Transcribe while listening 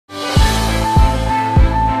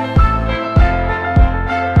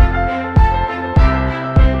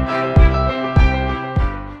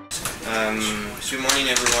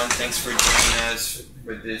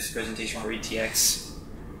this presentation for ETX.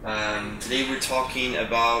 Today we're talking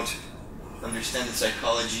about understand the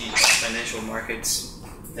psychology of financial markets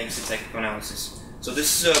thanks to technical analysis. So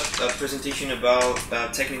this is a presentation about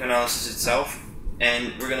technical analysis itself,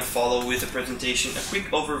 and we're going to follow with a presentation, a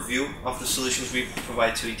quick overview of the solutions we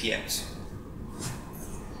provide to ETX.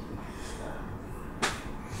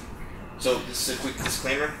 So this is a quick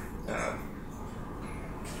disclaimer.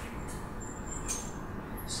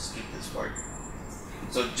 Skip this part.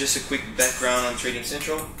 So just a quick background on Trading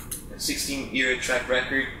Central. A 16-year track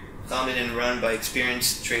record, founded and run by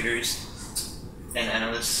experienced traders and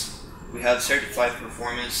analysts. We have certified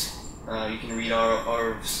performance. You can read our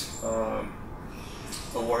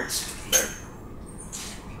awards there.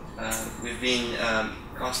 We've been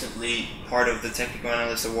constantly part of the Technical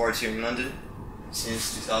Analyst Awards here in London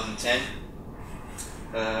since 2010,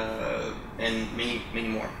 and many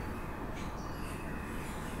more.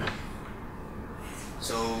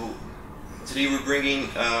 So today we're bringing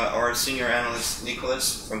our senior analyst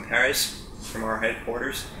Nicolas from Paris, from our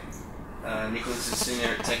headquarters. Nicolas is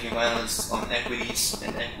senior technical analyst on equities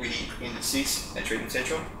and equity indices at Trading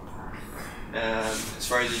Central. As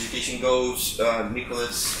far as education goes,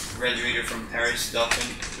 Nicolas graduated from Paris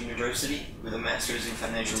Dauphine University with a master's in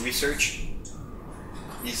financial research.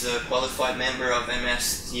 He's a qualified member of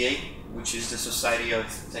MSTA, which is the Society of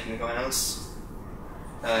Technical Analysts.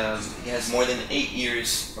 He has more than 8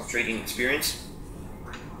 years of trading experience.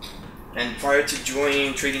 And prior to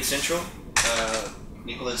joining Trading Central,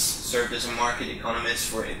 Nicolas served as a market economist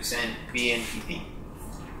for Exane BNPP,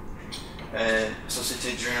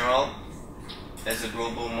 Société Générale as a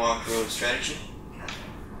global macro strategy,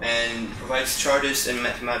 and provides chartist and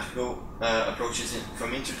mathematical approaches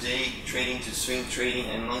from intraday trading to swing trading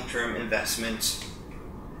and long-term investments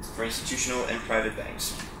for institutional and private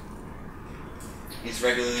banks. He's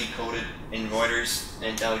regularly quoted in Reuters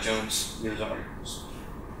and Dow Jones news articles.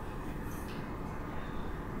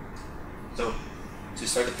 So, to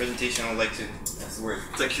start the presentation, I would like to pass the word.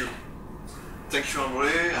 Thank you. Thank you,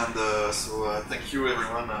 Andre, and thank you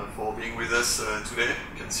everyone for being with us today.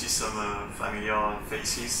 You can see some familiar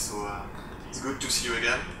faces, so it's good to see you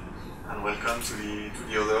again, and welcome to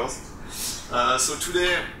the others. So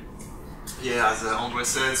today, yeah, as Andre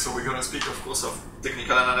said, so we're going to speak, of course, of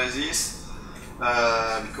technical analysis,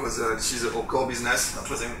 because this is our core business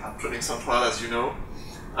at Trading Central, as you know.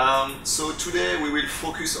 So today we will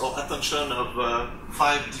focus our attention of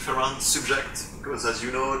 5 different subjects, because as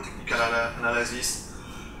you know, technical analysis,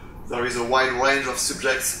 there is a wide range of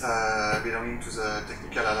subjects belonging to the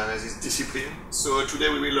technical analysis discipline. So today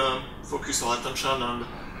we will focus our attention on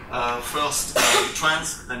first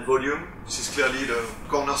trends and volume. This is clearly the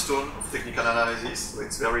cornerstone of technical analysis, so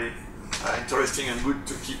it's very interesting and good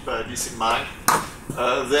to keep this in mind.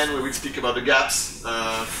 Then we will speak about the gaps,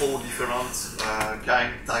 4 different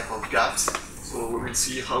type of gaps. So we will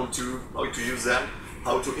see how to use them,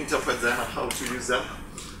 how to interpret them, and how to use them.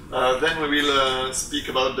 Then we will speak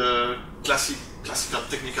about the classical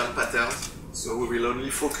technical patterns. So we will only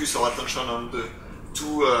focus our attention on the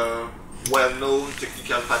 2 well-known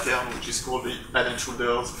technical patterns, which is called the head and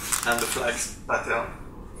shoulders and the flags pattern.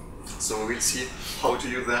 So we will see how to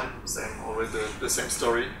use them. Always the same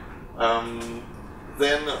story.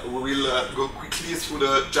 Then we will go quickly through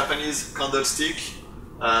the Japanese candlestick.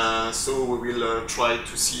 So we will try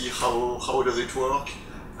to see how does it work,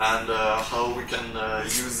 and how we can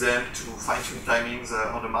use them to fine-tune timings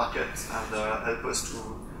on the market, and help us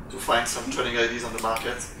to find some trading ideas on the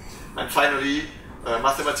market. And finally,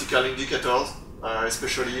 mathematical indicators,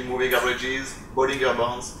 especially moving averages, Bollinger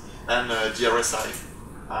Bands, and DRSI.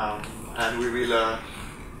 And we will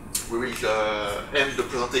end the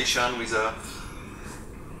presentation with a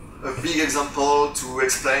big example to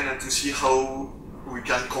explain and to see how we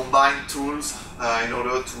can combine tools in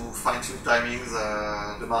order to fine-tune timings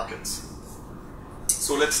the markets.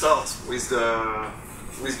 So let's start with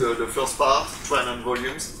the first part, trend and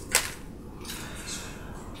volumes.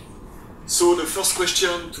 So the first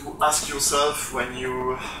question to ask yourself when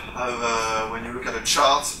you look at a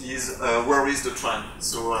chart is where is the trend?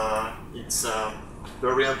 So it's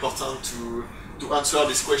very important to answer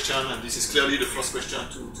this question, and this is clearly the first question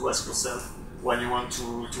to ask yourself when you want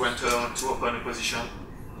to open a position.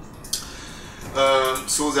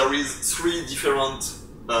 So there is 3 different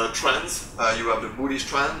trends. You have the bullish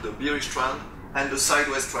trend, the bearish trend, and the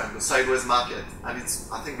sideways trend, the sideways market. And it's,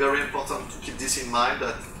 I think, very important to keep this in mind,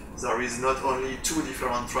 that there is not only 2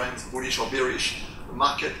 different trends, bullish or bearish. The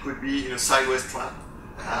market could be in a sideways trend,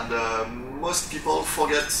 and most people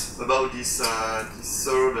forget about this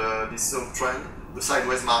third trend, the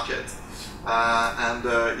sideways market, and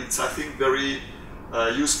it's, I think, very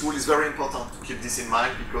useful. It's very important to keep this in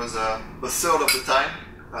mind because a third of the time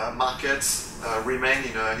markets remain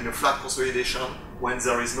in a flat consolidation when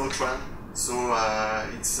there is no trend. So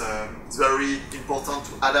it's very important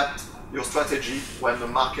to adapt your strategy when the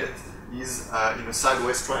market is in a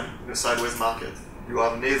sideways trend, in a sideways market. You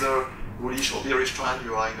have neither bullish or bearish trend,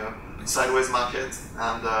 you are in a sideways market,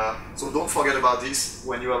 and so don't forget about this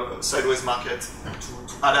when you have a sideways market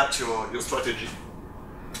to adapt your strategy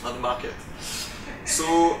on the market.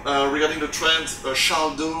 So regarding the trend,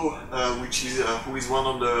 Charles Doe, who is one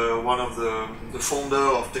of the founder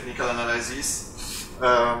of technical analysis,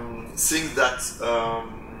 thinks that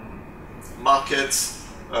markets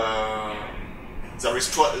there is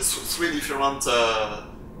three different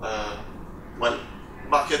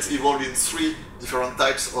markets evolve in three different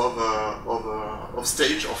types of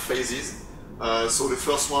stage or phases. So the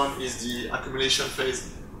first one is the accumulation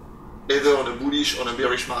phase, either on a bullish or a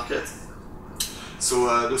bearish market.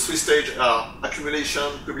 So the three stages are accumulation,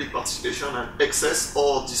 public participation, and excess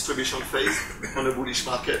or distribution phase on a bullish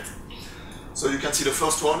market. So you can see the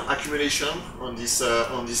first one, accumulation, on this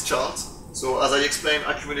chart. So as I explained,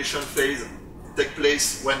 accumulation phase takes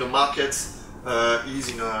place when the market is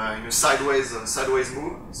in a sideways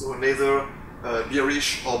move, so neither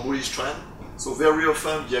bearish or bullish trend. So very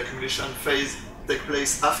often the accumulation phase takes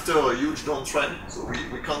place after a huge downtrend. So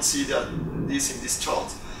we can't see this in this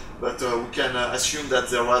chart, but we can assume that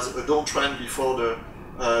there was a downtrend before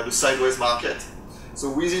the sideways market.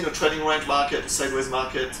 So within a trading range market, a sideways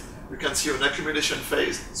market, you can see an accumulation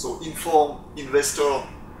phase. So informed investor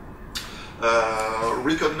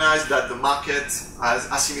recognize that the market has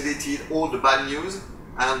assimilated all the bad news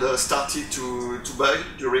and started to buy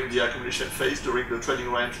during the accumulation phase, during the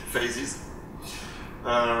trading range phases.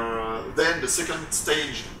 Then the second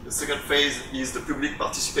phase is the public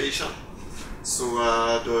participation. So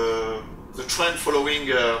the trend followers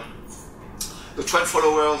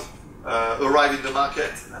arrive in the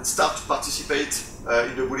market and start to participate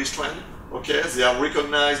in the bullish trend. Okay, they have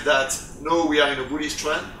recognized that no, we are in a bullish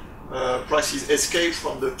trend. Prices escape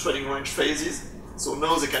from the trading range phases, so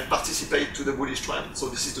now they can participate to the bullish trend. So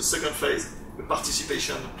this is the second phase, the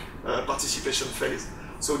participation phase.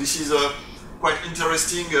 So this is a quite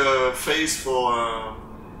interesting phase for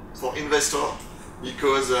investor,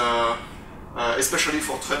 because especially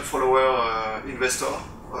for trend follower investor,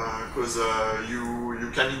 because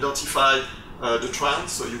you can identify the trend,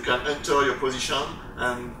 so you can enter your position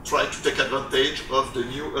and try to take advantage of the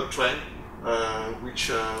new uptrend which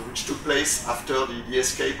took place after the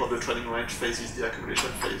escape of the trading range phases, the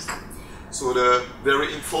accumulation phase. So the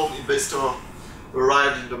very informed investor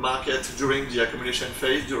arrived in the market during the accumulation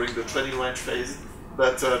phase, during the trading range phase,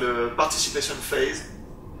 but the participation phase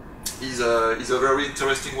is a very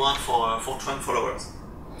interesting one for trend followers.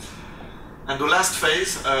 And the last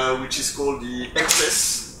phase, which is called the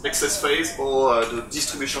excess phase, or the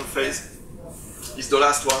distribution phase, is the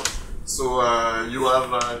last one. So you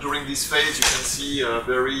have, during this phase, you can see a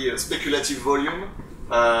very speculative volume.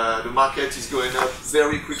 The market is going up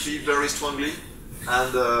very quickly, very strongly,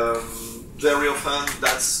 and very often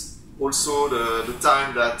that's also the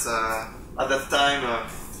time that at that time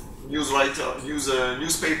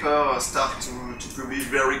newspaper start to publish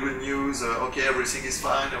very good news. Okay, everything is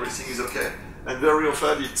fine, everything is okay, and very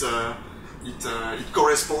often it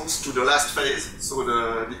corresponds to the last phase, so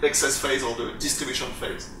the excess phase or the distribution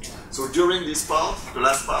phase. So during this part, the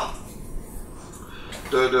last part,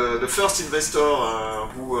 the first investor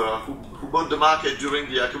who bought the market during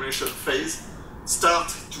the accumulation phase start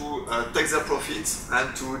to take their profits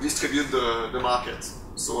and to distribute the market.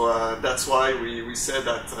 So that's why we say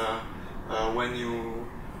that when you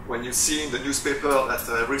see in the newspaper that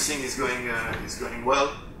everything is going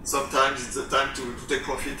well, sometimes it's the time to take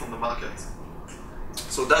profit on the market.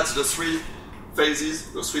 So that's the three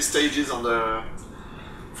phases, the three stages on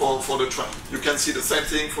for the trend. You can see the same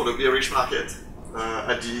thing for the bearish market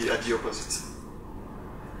at the opposite.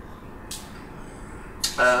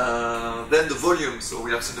 Then the volume. So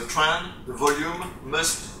we have seen the trend. The volume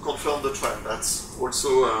must confirm the trend. That's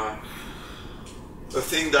also a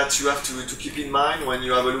thing that you have to keep in mind when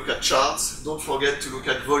you have a look at charts. Don't forget to look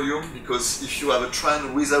at volume, because if you have a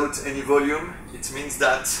trend without any volume, it means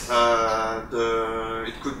that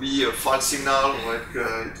it could be a false signal, or it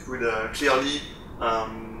could clearly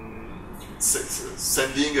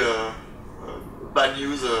sending bad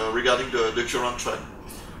news regarding the current trend.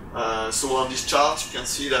 So on this chart, you can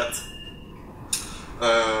see that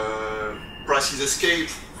prices escape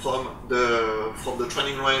from the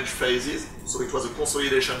trending range phases. So it was a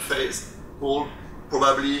consolidation phase,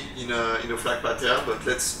 probably in a flag pattern, but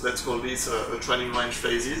let's call this a trending range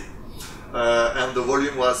phases. and the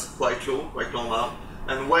volume was quite low, quite normal.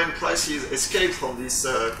 And when prices escape from this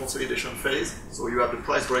consolidation phase, so you have the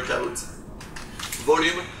price breakout,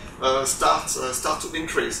 volume start to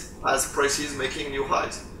increase as prices making new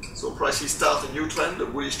highs. So prices start a new trend, a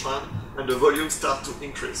bullish trend, and the volume start to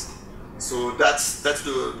increase. So that's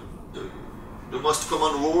the most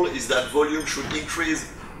common rule, is that volume should increase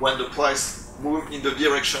when the price moves in the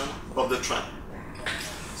direction of the trend.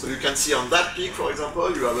 So you can see on that peak, for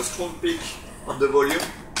example, you have a strong peak on the volume,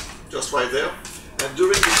 just right there. And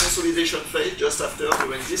during the consolidation phase, just after,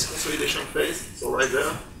 during this consolidation phase, so right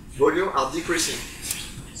there, volume are decreasing.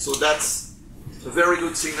 So that's a very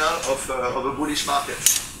good signal of a bullish market.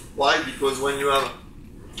 Why? Because when you have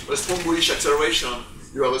a strong bullish acceleration,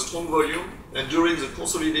 you have a strong volume, and during the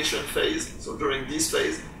consolidation phase, so during this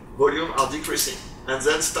phase, volume are decreasing, and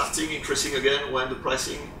then starting increasing again when the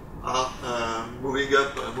pricing are moving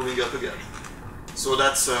up again. So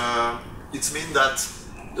that's it means that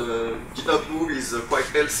the up move is quite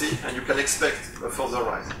healthy, and you can expect a further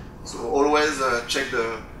rise. So always check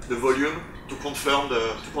the volume to confirm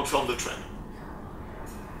the trend.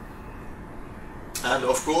 And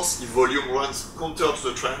of course, if volume runs counter to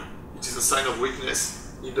the trend, it is a sign of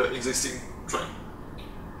weakness in the existing trend.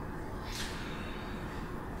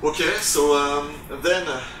 Okay, so then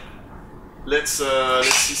let's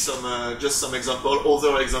see some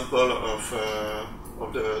other example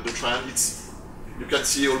of the trend. You can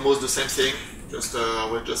see almost the same thing.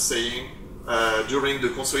 We're just saying during the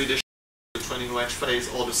consolidation, the trending range phase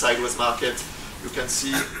or the sideways market, you can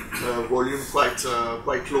see volume quite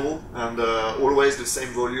low, and always the same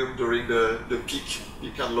volume during the peak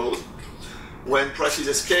and lows. When prices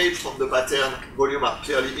escape from the pattern, volume are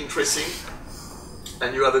clearly increasing,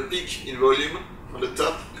 and you have a peak in volume on the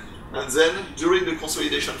top. And then during the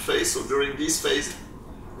consolidation phase, so during this phase,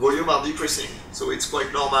 volume are decreasing. So it's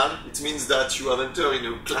quite normal. It means that you have entered in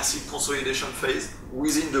a classic consolidation phase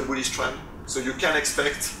within the bullish trend. So you can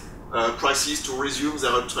expect prices to resume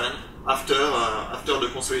their uptrend after the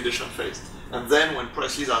consolidation phase. And then when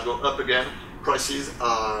prices are going up again,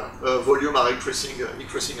 volume are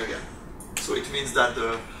increasing again. So it means that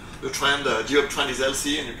the uptrend is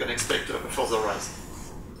healthy, and you can expect a further rise.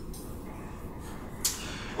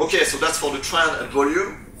 Okay, so that's for the trend and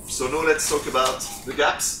volume. So now let's talk about the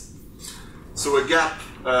gaps. So a gap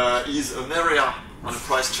is an area on a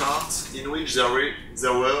price chart in which there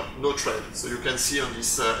were no trade. So you can see on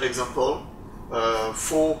this example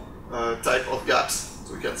 4 type of gaps.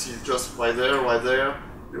 So you can see just right there.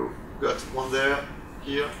 You got one there,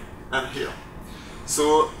 here, and here.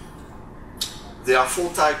 So there are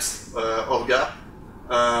 4 types of gap.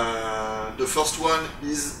 The first one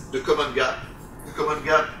is the common gap. The common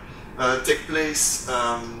gap takes place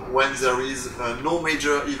when there is no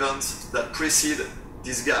major event that precede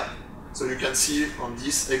this gap. So you can see on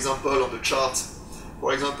this example on the chart,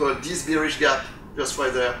 for example, this bearish gap just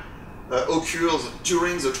right there occurs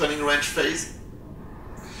during the trending range phase.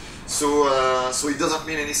 So it doesn't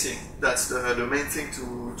mean anything. That's the main thing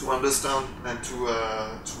to understand and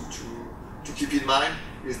to keep in mind,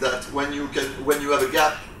 is that when you have a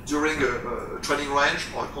gap during a trending range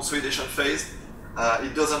or a consolidation phase,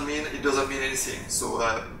 it doesn't mean anything. So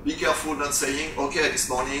be careful not saying, okay, this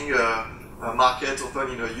morning market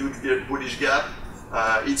opened in a huge bullish gap,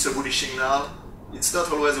 it's a bullish signal. It's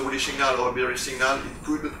not always a bullish signal or a bearish signal.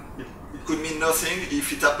 It could mean nothing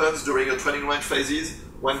if it happens during a trending range phases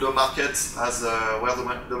when the market has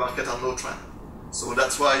the market has no trend. So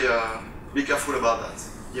that's why be careful about that.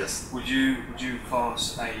 Yes. Would you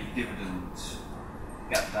class a dividend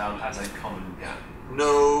gap down as a common gap?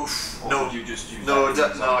 No, or no. Would you just use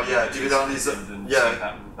dividend is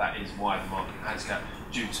that is why the market has gap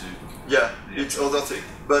due to it's other thing,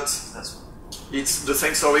 but it's the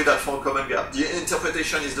same story that for common gap. The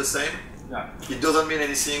interpretation is the same. Yeah. It doesn't mean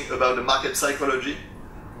anything about the market psychology,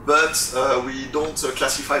 but we don't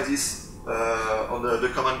classify this on the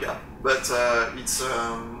common gap. But it's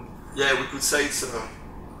we could say it's a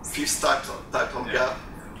 5th type of gap,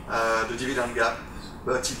 the dividend gap.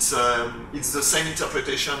 But it's the same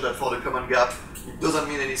interpretation that for the common gap. It doesn't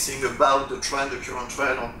mean anything about the trend, the current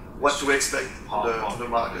trend, or what to expect on the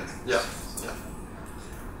market. Yeah.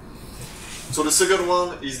 So the second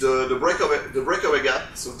one is the breakaway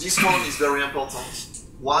gap. So this one is very important.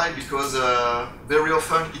 Why? Because very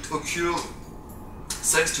often it occurs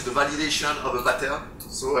thanks to the validation of a pattern.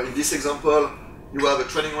 So in this example, you have a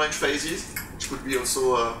trending range phases, which could be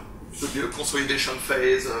also could be a consolidation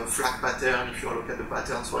phase, a flag pattern if you look at the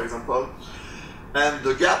patterns, for example. And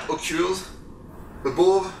the gap occurs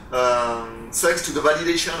above thanks to the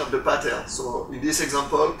validation of the pattern. So in this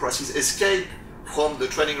example, prices escape from the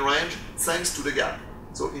trending range thanks to the gap.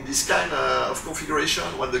 So in this kind of configuration,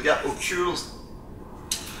 when the gap occurs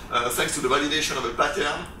thanks to the validation of a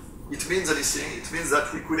pattern, it means anything. It means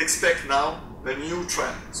that we could expect now a new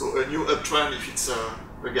trend. So a new uptrend if it's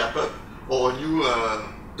a gap up, or a new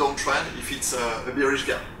downtrend if it's a bearish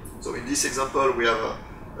gap. So in this example, we have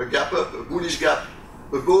a gap up, a bullish gap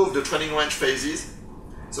above the trending range phases.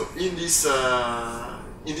 So in this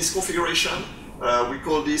configuration, we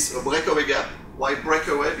call this a breakaway gap. Why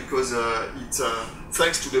breakaway? Because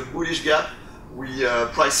thanks to the bullish gap,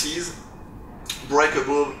 prices break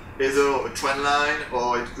above either a trend line,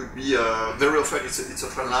 or it could be very often it's a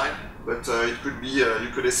trend line, but it could be you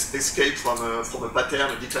could escape from a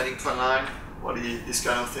pattern, a declining trend line, or this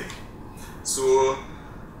kind of thing. So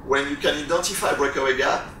when you can identify breakaway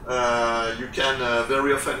gap, you can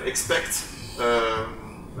very often expect a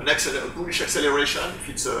bullish acceleration if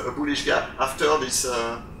it's a bullish gap after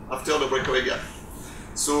the breakaway gap.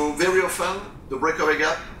 So very often the breakaway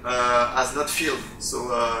gap has not filled. So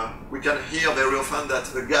we can hear very often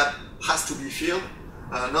that a gap has to be filled.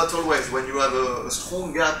 Not always. When you have a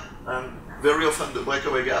strong gap, and very often the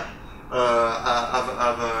breakaway gap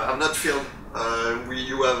have not filled.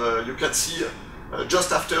 You can see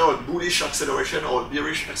just after a bullish acceleration or a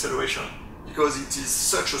bearish acceleration, because it is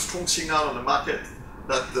such a strong signal on the market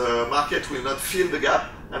that the market will not fill the gap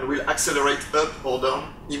and will accelerate up or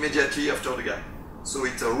down immediately after the gap. So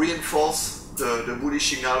it reinforces the bullish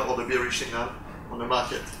signal or the bearish signal on the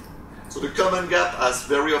market. So the common gap has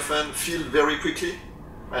very often filled very quickly,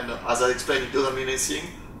 and as I explained, it doesn't mean anything,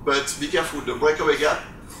 but be careful, the breakaway gap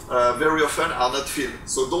very often are not filled.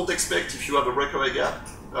 So don't expect, if you have a breakaway gap,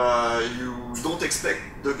 you don't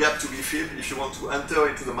expect the gap to be filled if you want to enter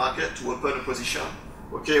into the market to open a position.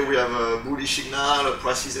 Okay, we have a bullish signal,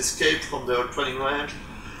 prices escape from the trending range,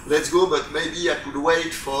 let's go, but maybe I could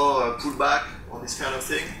wait for a pullback or this kind of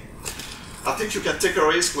thing. I think you can take a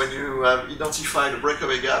risk when you have identified a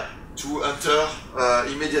breakaway gap to enter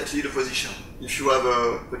immediately the position. If you have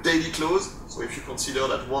a daily close, so if you consider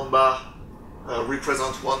that one bar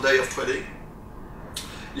represents 1 day of trading,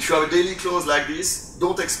 if you have a daily close like this,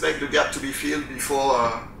 don't expect the gap to be filled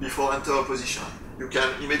before enter a position. You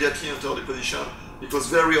can immediately enter the position, because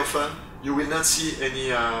very often you will not see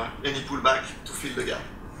any pullback to fill the gap.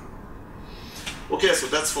 Okay, so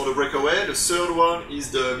that's for the breakaway. The third one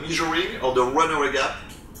is the measuring or the runaway gap.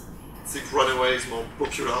 I think runaway is more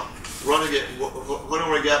popular.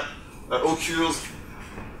 Runaway gap occurs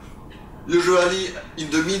usually in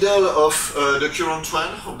the middle of the current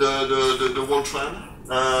trend, of the world trend.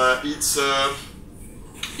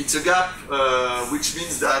 It's a gap which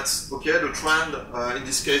means that, okay, the trend, in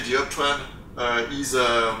this case the uptrend,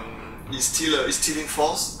 is still in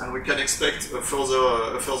force, and we can expect a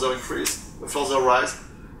further increase, a further rise.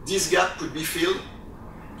 This gap could be filled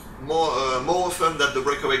more often than the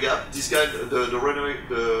breakaway gap. This gap, the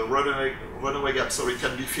runaway gap, sorry,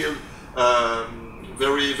 can be filled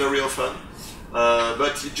very often.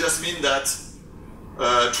 But it just means that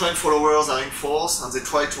trend followers are in force and they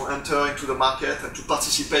try to enter into the market and to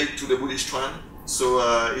participate to the bullish trend. So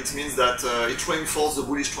it means that it reinforces the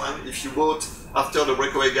bullish trend. If you bought after the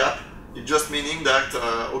breakaway gap, it's just meaning that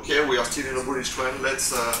okay, we are still in a bullish trend.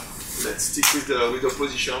 Let's stick with the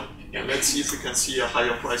position and let's see if we can see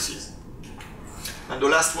higher prices. And the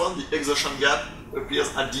last one, the exhaustion gap, appears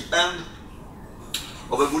at the end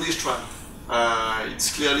of a bullish trend.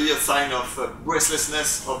 It's clearly a sign of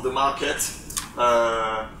breathlessness of the market.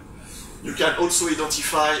 You can also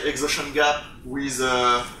identify exhaustion gap with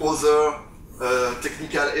other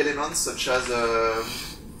technical elements such as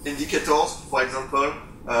indicators, for example,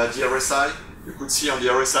 the RSI. You could see on the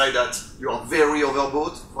RSI that you are very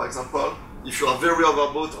overbought, for example. If you are very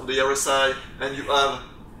overbought on the RSI and you have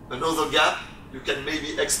another gap, you can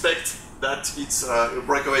maybe expect that it's a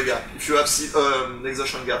breakaway gap. If you have seen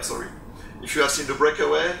exhaustion gap, sorry. If you have seen the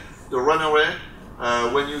breakaway, the runaway,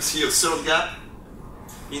 when you see a third gap,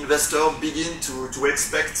 investors begin to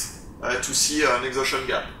expect to see an exhaustion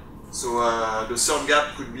gap. So the third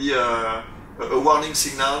gap could be a warning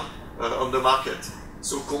signal on the market.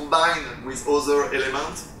 So combined with other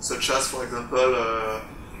elements, such as, for example,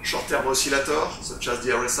 short-term oscillator, such as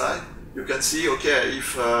the RSI, you can see, okay,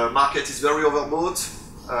 if market is very overbought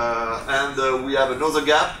and we have another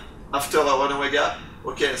gap after a runaway gap,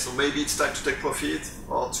 okay, so maybe it's time to take profit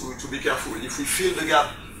or to be careful. If we fill the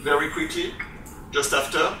gap very quickly, just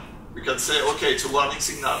after, we can say, okay, it's a warning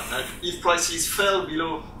signal. And if prices fill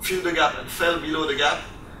the gap and fell below the gap,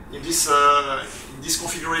 in this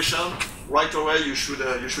configuration, right away you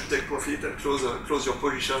should take profit and close your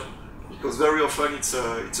position, because very often it's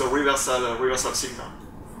a reversal signal.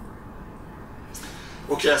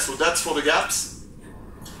 Okay, so that's for the gaps,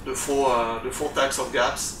 the four types of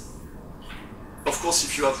gaps. Of course,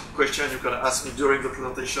 if you have a question, you can ask me during the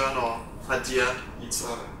presentation or at the end. It's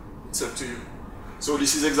up to you. So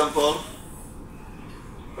this is example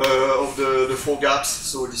of the four gaps.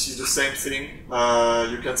 So this is the same thing.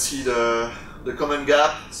 You can see the common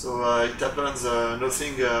gap. So it happens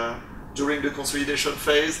nothing during the consolidation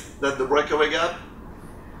phase. Then the breakaway gap,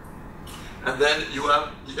 and then you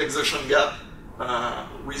have the exhaustion gap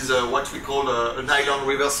with what we call an island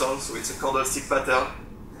reversal. So it's a candlestick pattern.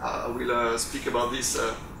 I will speak about this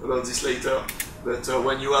later. But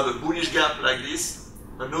when you have a bullish gap like this,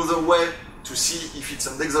 another way to see if it's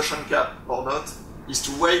an exhaustion gap or not is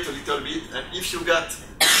to wait a little bit, and if you got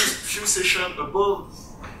few sessions above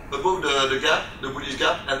the gap, the bullish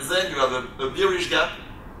gap, and then you have a bearish gap.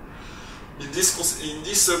 In this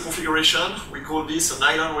configuration, we call this an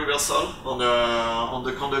island reversal on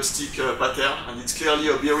the candlestick pattern, and it's clearly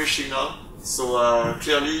a bearish signal. So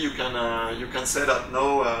clearly you can say that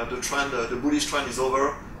now the bullish trend is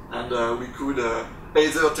over, and we could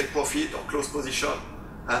either take profit or close position.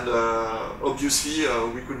 And obviously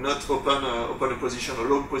we could not open a position, a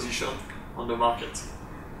long position on the market.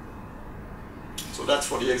 So that's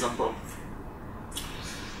for the example.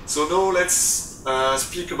 So now let's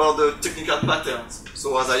speak about the technical patterns.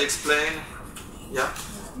 So as I explained, yeah.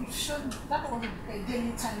 You showed that was a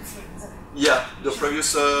daily time frame. Yeah, the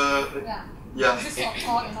previous. Yeah. Is this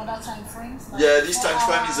or in other time frames? Like yeah, this time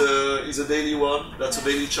frame is a daily one. That's a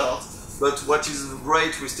daily chart. But what is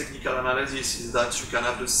great with technical analysis is that you can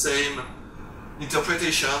have the same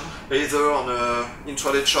interpretation either on a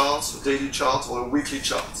intraday chart, a daily chart, or a weekly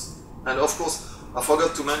chart. And of course, I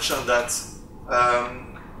forgot to mention that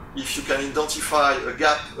if you can identify a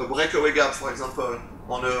gap, a breakaway gap, for example,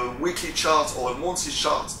 on a weekly chart or a monthly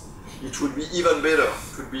chart, it would be even better.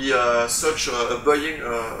 It would be such a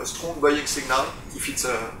strong buying signal if it's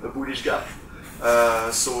a bullish gap.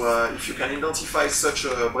 So if you can identify such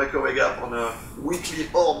a breakaway gap on a weekly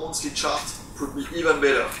or monthly chart, it would be even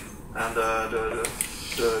better, and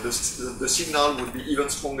the signal would be even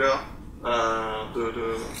stronger on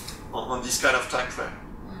this kind of time frame.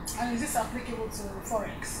 And is this applicable to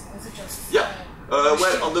Forex, or is it just? Yeah. Well,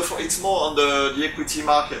 it's more on the equity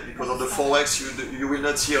market, because on the Forex you will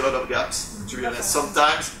not see a lot of gaps. To be honest,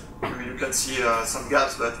 sometimes you can see some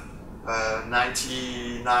gaps, but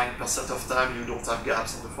 99% of time you don't have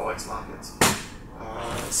gaps on the Forex market.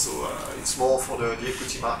 So it's more for the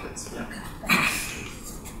equity market. Yeah.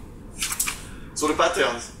 So the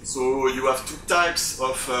patterns. So you have two types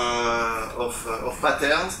of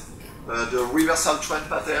patterns: the reversal trend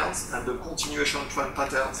patterns and the continuation trend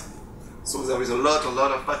patterns. So there is a lot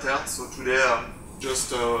of patterns. So today I'll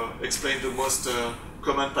just explain the most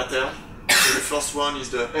common pattern. So the first one is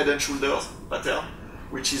the head and shoulders pattern,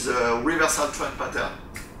 which is a reversal trend pattern.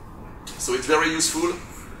 So it's very useful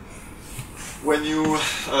when you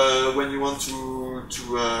want to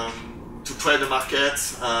trade the market,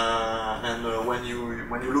 and when you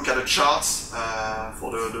look at the charts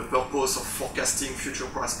for the purpose of forecasting future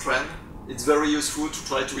price trend. It's very useful to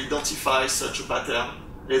try to identify such a pattern,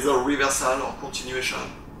 either reversal or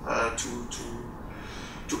continuation,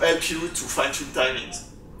 to help you to fine-tune timings.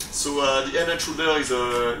 So the head and shoulder is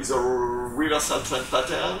a reversal trend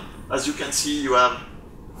pattern. As you can see, you have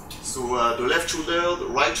the left shoulder, the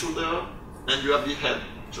right shoulder, and you have the head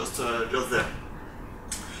just there.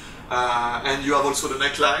 And you have also the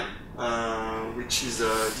neckline, which is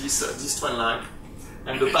this trend line.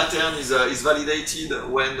 And the pattern is validated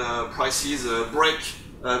when prices break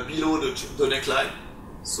below the neckline.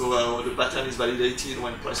 So the pattern is validated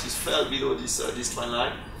when prices fell below this trend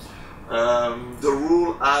line. The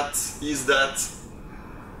rule is that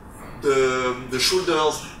the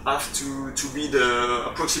shoulders have to be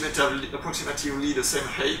approximately the same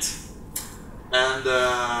height, and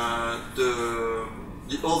the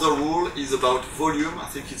other rule is about volume. I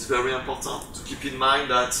think it's very important to keep in mind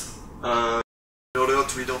that in order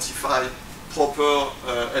to identify proper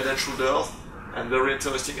head and shoulders, and very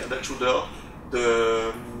interesting head and shoulder,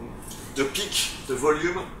 the peak, the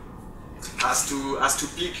volume has to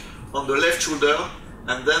peak on the left shoulder,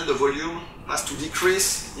 and then the volume has to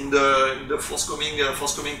decrease in the forthcoming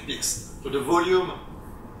peaks. So the volume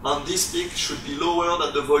on this peak should be lower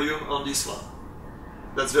than the volume on this one.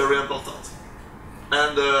 That's very important.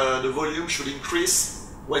 And the volume should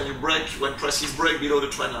increase when prices break below the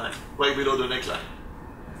trend line, break below the neckline.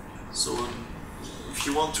 So if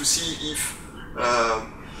you want to see if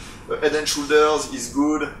head and shoulders is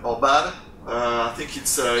good or bad, I think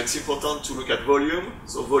it's important to look at volume.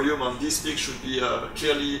 So volume on this peak should be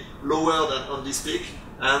clearly lower than on this peak,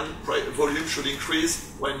 and volume should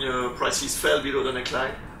increase when prices fell below the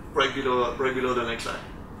neckline, break below the neckline.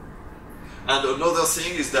 And another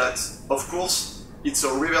thing is that, of course, it's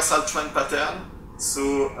a reversal trend pattern,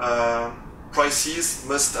 so prices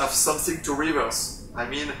must have something to reverse. I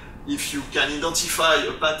mean, if you can identify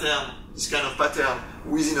a pattern, this kind of pattern,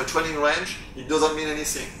 within a trending range, it doesn't mean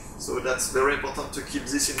anything. So that's very important to keep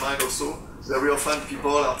this in mind also. Very often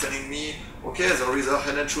people are telling me, okay, there is a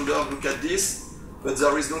head and shoulder, look at this, but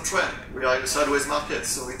there is no trend. We are in a sideways market,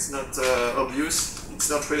 so it's not obvious, it's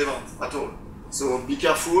not relevant at all. So be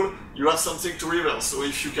careful, you have something to reverse. So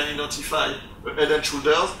if you can identify a head and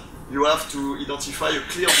shoulders, you have to identify a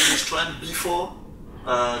clear bullish trend before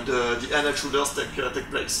the head and shoulders take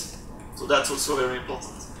place. So that's also very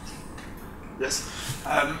important. Yes?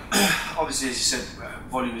 Obviously, as you said,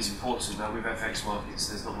 volume is important. Now with FX markets,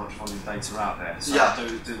 there's not much volume data out there. So yeah.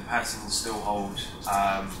 do the patterns still hold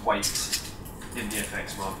weight in the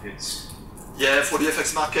FX markets? Yeah, for the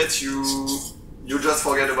FX markets, you just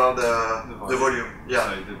forget about the volume.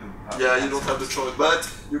 Yeah, so you don't have the choice. But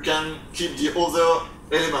you can keep the other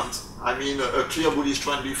element. I mean, a clear bullish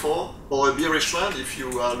trend before, or a bearish trend if you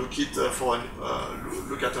look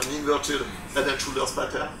at an inverted head and shoulders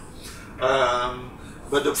pattern.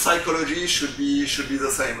 But the psychology should be the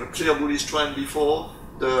same. A clear bullish trend before,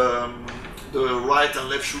 the right and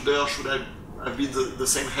left shoulder should have been the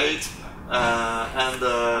same height,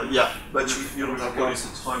 yeah. But you don't have regards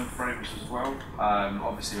to time frames as well.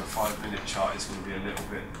 Obviously, a 5-minute chart is going to be a little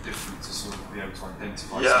bit different to sort of be able to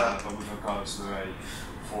identify. Yeah. But with regards to a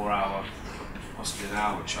 4-hour, possibly an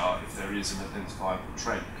hour chart, if there is an identifiable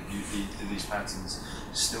trend, do these patterns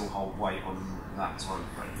still hold weight on that time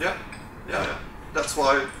frame? Yeah. That's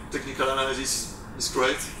why technical analysis is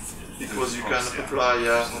great, because you can apply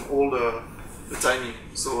on all the timing.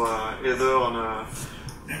 So either on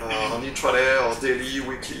intraday or daily,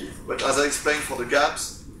 weekly. But as I explained, for the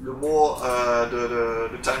gaps, the more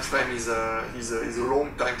the time frame is a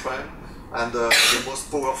long time frame, and the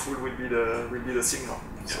most powerful will be the signal.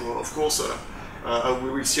 So of course, we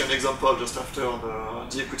will see an example just after on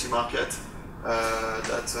the equity market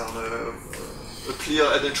that on a clear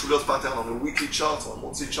head and shoulders pattern on a weekly chart or a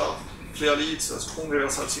monthly chart. Clearly, it's a strong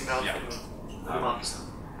reversal signal from the market.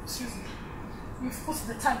 Excuse me. You've put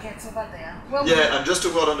the target over there. And just a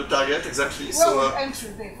word on the target, exactly. Where So, will entry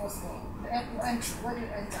be, first of all? The entry, where do you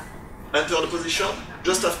enter? Enter the position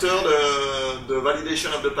just after the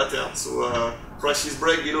validation of the pattern. So prices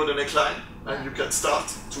break below the neckline, and you can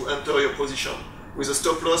start to enter your position with a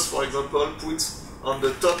stop loss, for example, put on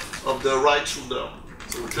the top of the right shoulder.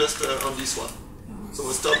 So just on this one. So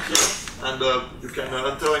stop here, and you can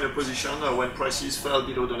enter in a position when prices fell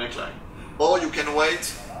below the neckline, or you can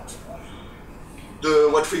wait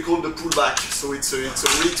what we call the pullback. So it's a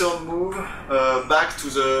return move back to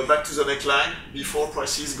the neckline before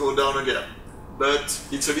prices go down again. But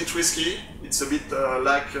it's a bit risky. It's a bit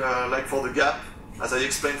like for the gap, as I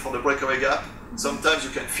explained for the breakaway gap. Sometimes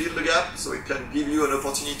you can fill the gap, so it can give you an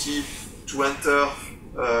opportunity to enter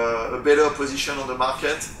a better position on the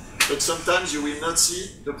market. But sometimes you will not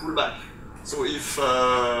see the pullback. So if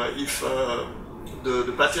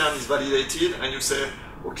the pattern is validated and you say,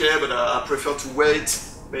 okay, but I prefer to wait,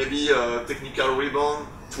 maybe a technical rebound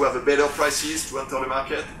to have a better prices to enter the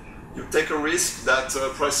market, you take a risk that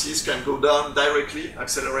prices can go down directly,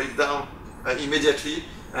 accelerate down immediately,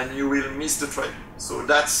 and you will miss the trade. So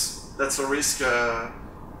that's a risk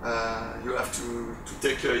you have to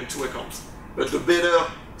take into account. But the better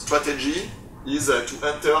strategy is to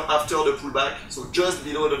enter after the pullback, so just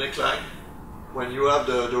below the neckline. When you have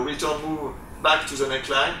the return move back to the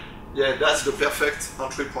neckline, yeah, that's the perfect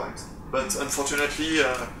entry point. But unfortunately,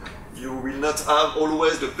 you will not have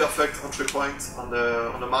always the perfect entry point on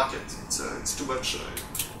the market. It's too much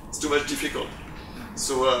difficult.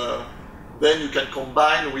 So then you can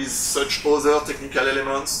combine with such other technical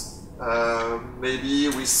elements, maybe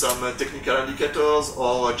with some technical indicators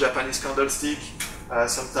or a Japanese candlestick.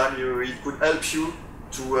 Sometimes it could help you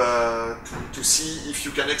to see if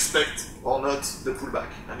you can expect or not the pullback,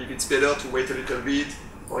 and if it's better to wait a little bit,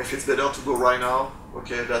 or if it's better to go right now.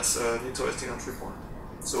 Okay, that's an interesting entry point.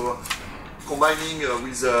 So combining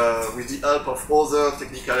with the help of other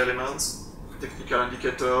technical elements, technical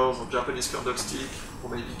indicators or Japanese candlestick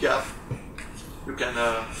or maybe gap, it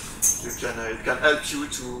can help you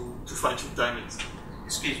to fine-tune timings.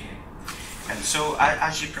 Excuse me. And so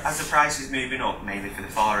as the price is moving up, mainly for the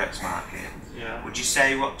Forex market, would you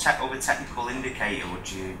say what other technical indicator would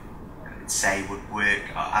you say would work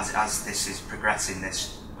as this is progressing,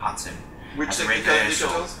 this pattern? Which as a technical reversal,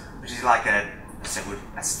 indicators? which is like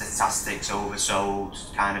a statistics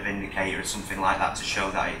oversold kind of indicator or something like that to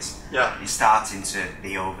show that it's starting to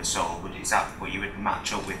be oversold? Is that what you would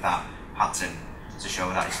match up with that pattern to show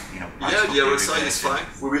that it's, you know? Yeah, the RSI is fine.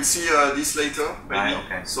 We will see this later, maybe. Right,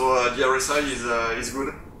 okay. So the RSI is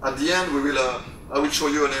good. At the end, we will. I will show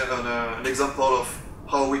you an example of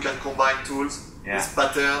how we can combine tools with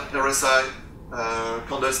pattern, RSI,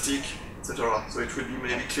 candlestick, etc. So it will be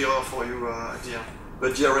maybe clearer for you at the end.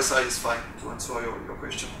 But the RSI is fine to answer your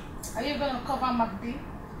question. Are you going to cover MACD?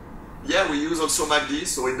 Yeah, we use also MACD.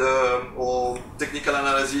 So in our technical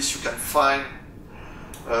analysis, you can find.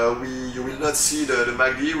 You will not see the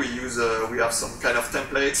MACD. We have some kind of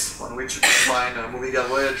templates on which you can find moving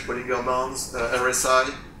average, Bollinger Bands,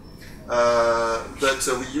 RSI. But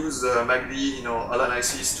we use MACD in our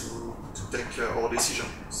analysis to take our decision.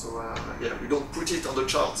 So yeah, we don't put it on the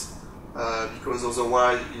chart because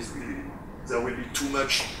otherwise there will be too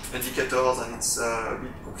much indicators and it's a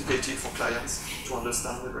bit complicated for clients to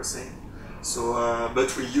understand everything. So,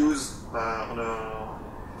 but we use on a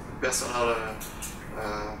personal.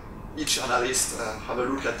 Each analyst have a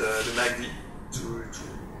look at the MACD to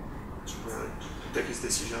take his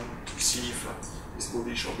decision to see if it's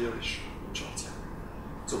bullish or bearish chart. Yeah.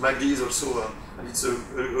 So MACD is also and it's a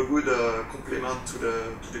good complement to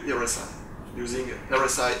the RSI. Using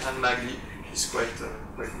RSI and MACD is quite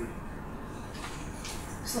good.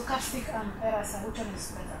 Stochastic and RSI, which one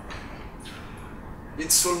is better?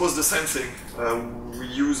 It's almost the same thing. We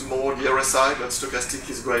use more the RSI, but stochastic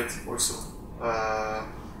is great also.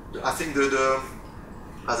 I think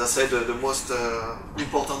as I said, the most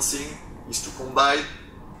important thing is to combine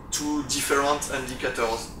two different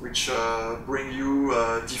indicators which bring you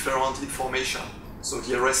different information. So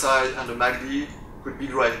the RSI and the MACD could be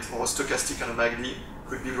great, or stochastic and the MACD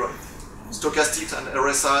could be great. Stochastic and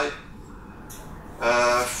RSI,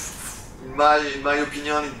 in my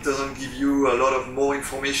opinion, it doesn't give you a lot of more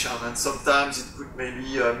information, and sometimes it could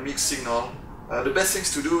maybe a mixed signal. The best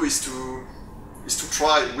things to do is to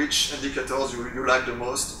try which indicators you like the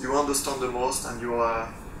most, you understand the most, and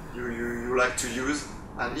you like to use.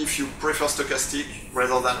 And if you prefer stochastic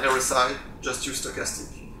rather than RSI, just use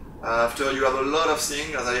stochastic. After you have a lot of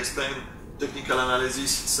things, as I explained, technical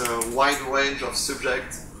analysis, it's a wide range of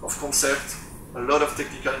subjects, of concepts, a lot of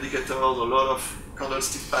technical indicators, a lot of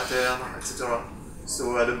candlestick pattern, etc.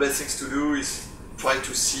 So the best things to do is try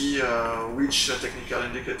to see which technical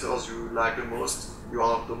indicators you like the most, you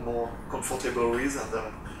are the more comfortable with,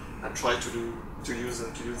 and try to use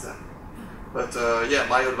them. But yeah,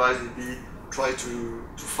 my advice would be try to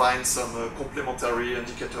find some complementary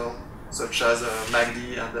indicator such as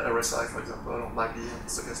MACD and RSI, for example, or MACD and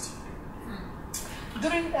stochastic.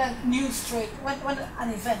 During a news trade, when an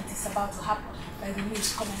event is about to happen, like the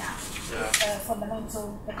news coming out,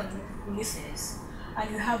 fundamental economic releases,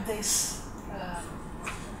 and you have this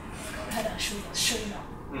head and shoulders showing up,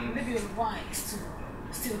 maybe you're wise to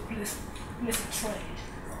still place a trade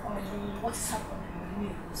on what is happening in the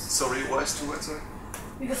news. Sorry, wise to what? Sorry?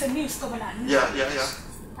 Because the news coming out,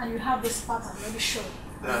 and you have this pattern already showing.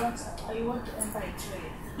 You want to enter a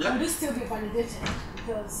trade. Will this still be validated?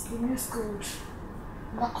 Because the news could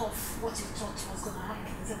knock off what you thought was going to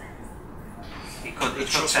happen, isn't it? It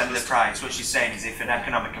could send the price. What she's saying is if an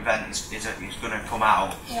economic event is going to come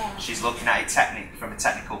out, she's looking at it from a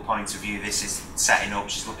technical point of view. This is setting up,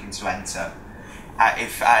 she's looking to enter.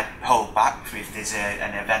 If I hold back, if there's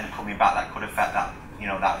an event coming back that could affect that,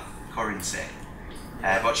 that currency,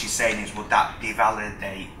 what she's saying is, would that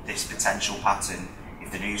devalidate this potential pattern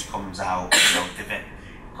if the news comes out? It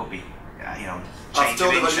could be, change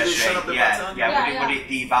of interest rate. Would it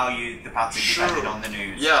devalue the pattern depending on the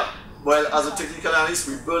news? Yeah. Well, as a technical analyst,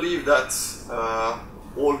 we believe that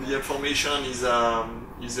all the information is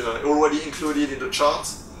already included in the chart,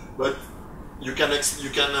 but you can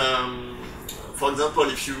for example,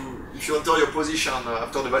 if you enter your position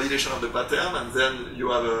after the validation of the pattern and then you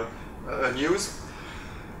have a news,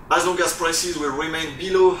 as long as prices will remain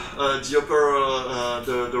below the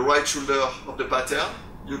upper, the right shoulder of the pattern,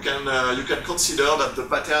 you can consider that the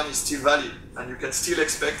pattern is still valid and you can still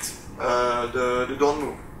expect the down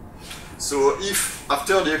move. So if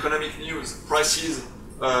after the economic news prices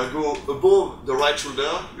go above the right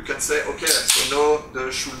shoulder, you can say, okay, so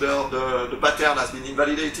now the pattern has been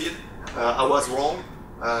invalidated, I was wrong,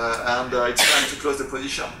 and it's time to close the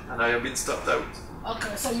position, and I have been stopped out.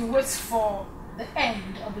 Okay, so you wait for the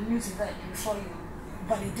end of the news event before you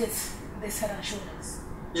validate this head and shoulders.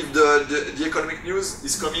 If the economic news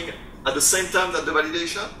is coming at the same time that the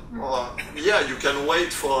validation, or you can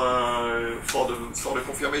wait for the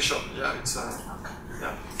confirmation. Yeah, it's okay.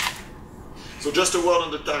 yeah. So just a word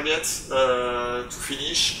on the target to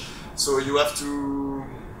finish. So you have to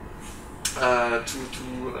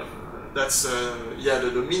that's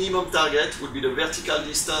the minimum target would be the vertical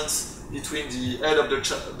distance between the head of the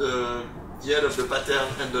head of the pattern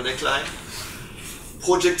and the neckline,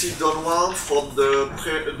 projected downward from the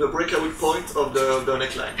breakout point of the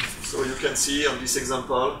neckline. So you can see on this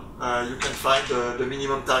example, you can find the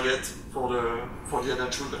minimum target for the head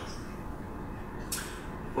and shoulders.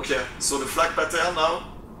 Okay, so the flag pattern now.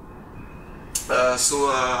 The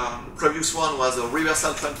previous one was a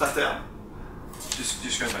reversal trend pattern. Just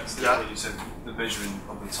going back to the Yeah. what you said, the measuring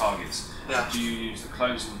of the targets. Yeah. Do you use the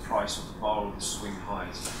closing price of the bar or the swing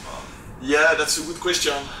highs of the bar? Yeah, that's a good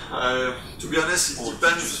question. To be honest, it Or do you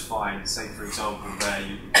depends. just find, say for example,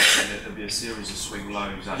 there'll be a series of swing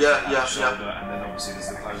lows at the shoulder, and then obviously there's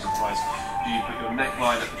the closing price. Do you put your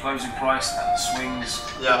neckline at the closing price at the swings,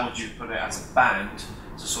 Yeah. or do you put it as a band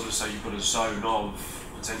to sort of so you've got a zone of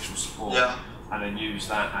potential support, Yeah. and then use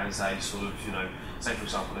that as a sort of, you know, say for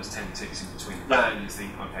example there's 10 ticks in between the Yeah. band, you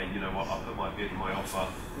think, okay, you know what, I'll put my bid and my offer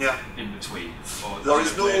Yeah. in between. Or There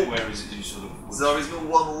is no- where is it you sort of There is no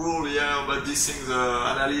one rule here about these things.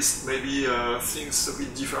 Analysts maybe thinks a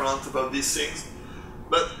bit different about these things.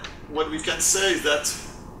 But what we can say is that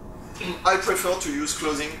I prefer to use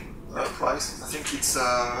closing price. I think it's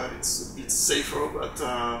a bit safer, but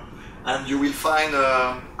and you will find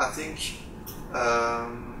I think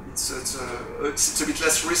it's a bit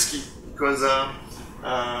less risky because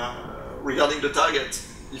regarding the target,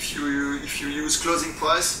 if you use closing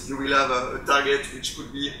price, you will have a target which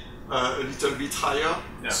could be a little bit higher.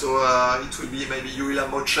 Yeah. So it will be maybe you will have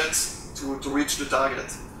more chance to reach the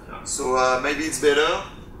target. Yeah. So maybe it's better,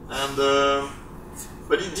 and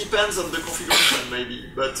but it depends on the configuration maybe.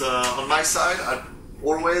 But on my side, I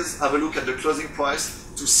always have a look at the closing price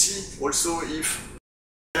to see also if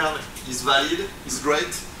is valid, is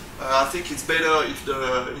great. I think it's better if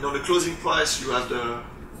the closing price you have the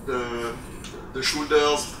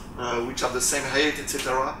shoulders which have the same height,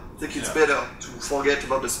 etc. I think it's better to forget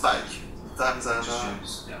about the spike times and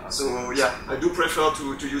so yeah, I do prefer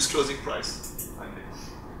to use closing price.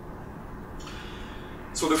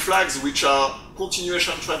 So the flags which are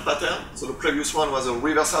continuation trend pattern, so the previous one was a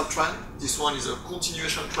reversal trend, this one is a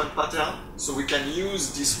continuation trend pattern, so we can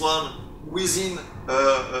use this one within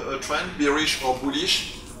a trend, bearish or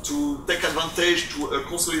bullish, to take advantage to a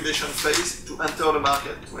consolidation phase to enter the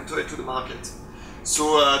market, to enter into the market.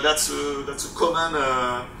 So that's a common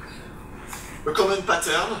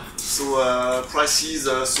pattern. So prices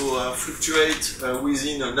fluctuate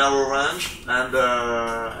within a narrow range and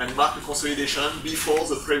mark a consolidation before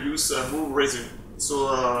the previous move resume. So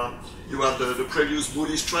you have the previous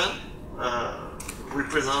bullish trend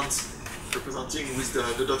representing with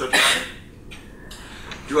the dotted line.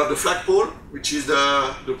 You have the flagpole, which is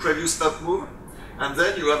the previous up move, and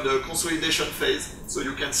then you have the consolidation phase. So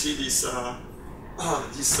you can see this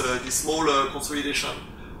this small consolidation,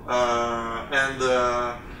 and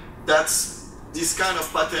these kind of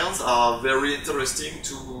patterns are very interesting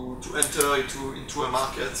to enter into a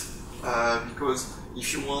market because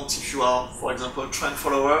if you are, for example, trend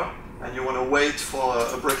follower and you want to wait for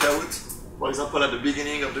a breakout, for example, at the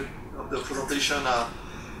beginning of the presentation.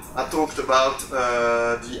 I talked about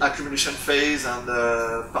the accumulation phase and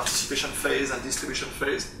the participation phase and distribution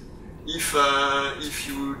phase. If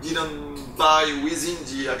you didn't buy within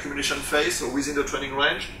the accumulation phase or within the trending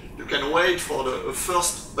range, you can wait for the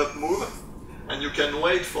first up move, and you can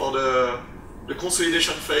wait for the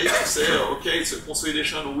consolidation phase to say, okay, it's a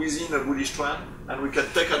consolidation within a bullish trend, and we can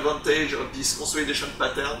take advantage of this consolidation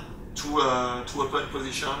pattern to open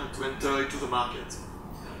position and to enter into the market.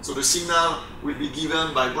 So the signal will be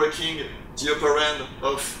given by breaking the upper end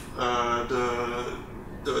of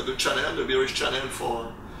the channel, the bearish channel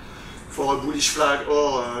for a bullish flag,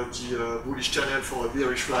 or the bullish channel for a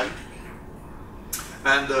bearish flag.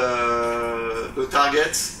 And the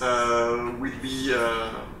target will be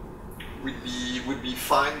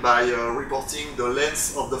defined by reporting the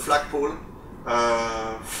length of the flagpole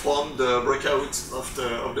from the breakout of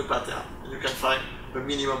the pattern. And you can find a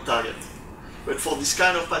minimum target. But for this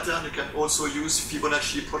kind of pattern, you can also use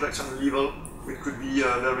Fibonacci projection level, which could be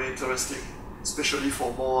very interesting, especially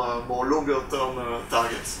for more longer term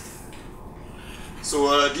targets.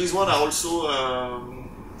 So these ones are also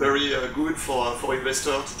very good for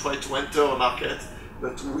investors to try to enter a market,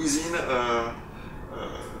 but within a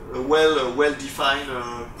well-defined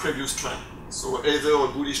previous trend. So either a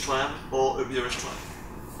bullish trend or a bearish trend.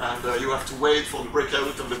 And you have to wait for the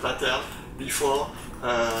breakout of the pattern before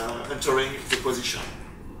entering the position.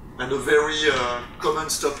 And a very common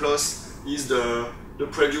stop loss is the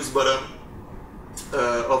previous bottom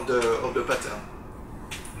of the pattern.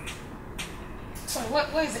 So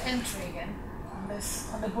where is the entry again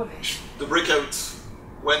on the bullish? The breakout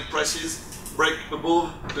when prices break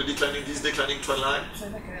above the declining trend line.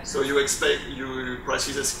 So you expect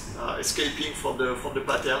prices escaping from the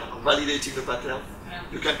pattern, or validating the pattern. Yeah.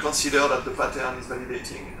 You can consider that the pattern is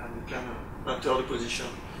validating, and you can enter the position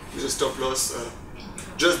with a stop loss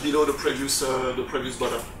just below the previous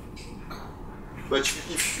bottom. But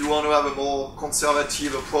if you want to have a more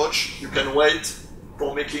conservative approach, you can wait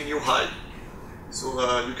for making new high. So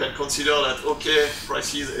you can consider that, okay,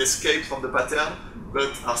 prices escape from the pattern,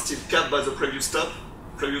 but are still capped by the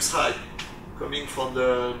previous high, coming from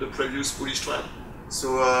the previous bullish trend.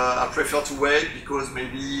 So I prefer to wait because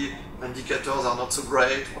maybe indicators are not so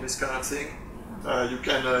great for this kind of thing. You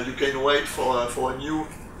can wait for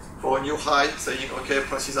a new high, saying, okay,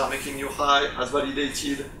 prices are making new high, has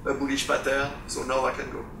validated a bullish pattern, so now I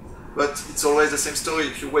can go. But it's always the same story.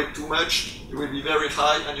 If you wait too much, you will be very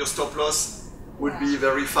high and your stop loss would be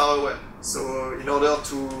very far away. So in order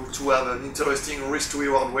to have an interesting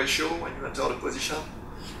risk-to-reward ratio when you enter the position,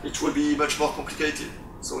 it will be much more complicated.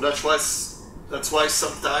 So that's why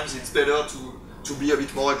sometimes it's better to be a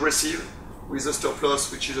bit more aggressive with a stop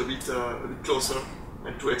loss which is a bit closer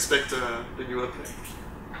and to expect the new uptrend.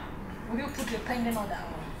 Would you put your pending order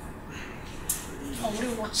on? Or would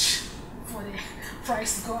you watch for the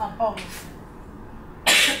price to go above?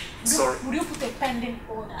 Sorry? Would you put a pending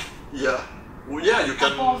order? Yeah. Well, yeah, you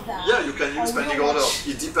can. Yeah, you can use pending order.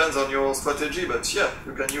 It depends on your strategy, but yeah,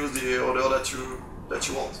 you can use the order that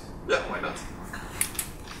you want. Yeah, why not?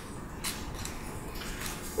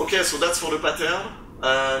 Okay, so that's for the pattern.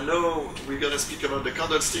 Now we're gonna speak about the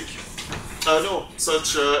candlestick. No,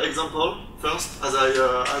 such example first, as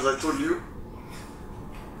I told you.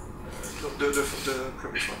 The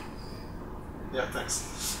previous one. Yeah,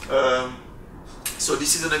 thanks. So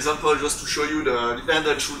this is an example just to show you the head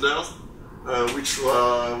and shoulders, which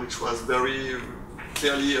was very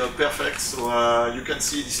clearly perfect. So you can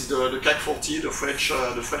see this is the CAC 40, the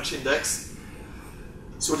French index.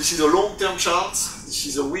 So this is a long-term chart. This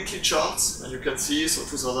is a weekly chart, and you can see so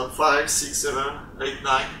 2005, 6, 7, 8,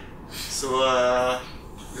 9. So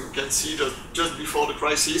you can see that just before the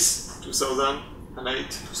crisis, 2008,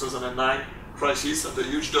 2009 crisis, and the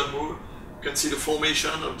huge down move, you can see the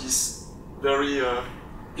formation of this very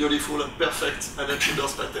beautiful and perfect head and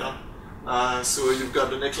shoulders pattern. So you've got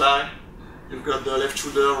the neckline, you've got the left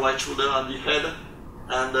shoulder, right shoulder, and the head,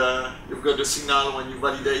 and you've got the signal when you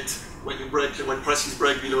validate, when prices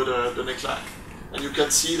break below the neckline. And you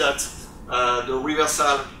can see that the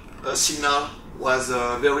reversal signal was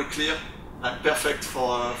very clear and perfect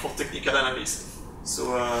for technical analysis.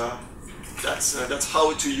 So that's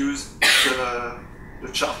how to use the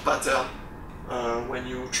chart pattern when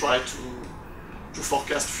you try to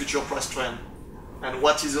forecast future price trend. And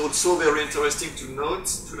what is also very interesting to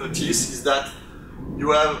notice is that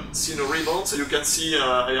you have seen a rebound. So you can see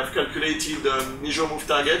I have calculated the measure move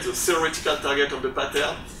target, the theoretical target of the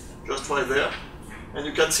pattern, just right there. And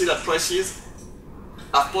you can see that prices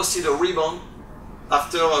have posted a rebound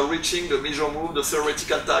after reaching the measure move, the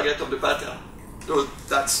theoretical target of the pattern. So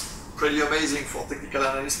that's pretty amazing for technical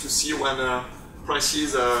analysts to see when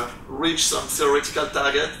prices reach some theoretical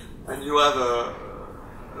target and you have a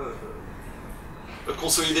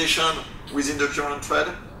consolidation within the current trend.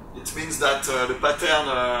 It means that the pattern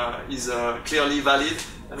is clearly valid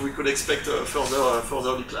and we could expect a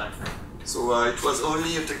further decline. So it was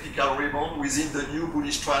only a technical rebound within the new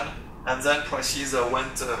bullish trend, and then prices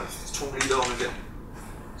went strongly down again.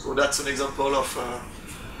 So that's an example of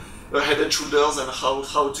head and shoulders and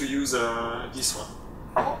how to use this one.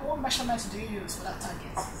 What measurements do you use for that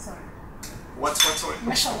target? Sorry. Sorry?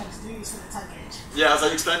 Measurements do you use for the target? Yeah, as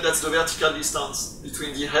I explained, that's the vertical distance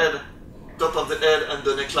between the head, top of the head, and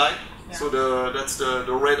the neckline. Yeah. So that's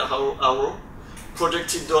the red arrow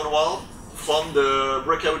projected downward from the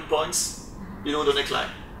breakout points below the neckline.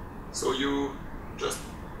 So you just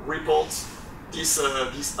report this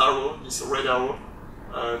arrow, this red arrow,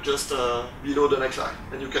 just below the neckline,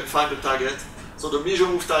 and you can find the target. So the measure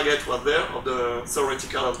move target was there, of the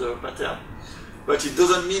theoretical of the pattern, but it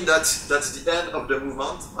doesn't mean that that's the end of the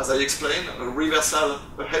movement. As I explained,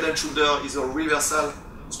 a head and shoulder is a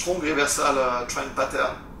strong reversal trend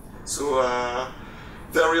pattern. So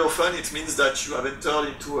very often it means that you have entered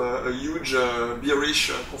into a huge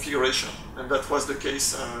bearish configuration, and that was the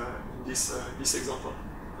case in this example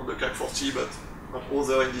on the CAC 40, but on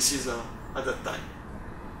other indices at that time.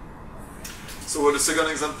 So the second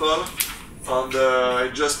example, on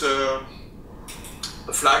just a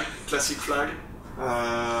flag, classic flag.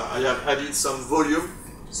 I have added some volume,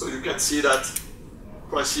 so you can see that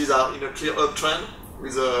prices are in a clear uptrend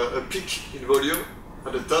with a peak in volume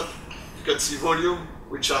at the top. You can see volume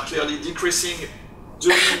which are clearly decreasing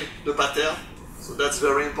during the pattern. So that's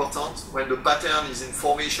very important. When the pattern is in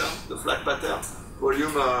formation, the flag pattern,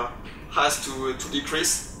 volume has to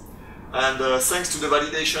decrease. And thanks to the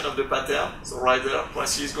validation of the pattern, so right there,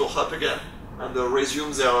 prices go up again and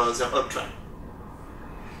resume their uptrend.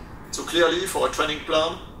 So clearly, for a training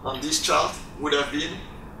plan on this chart would have been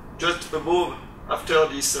just above after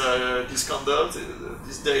this candle,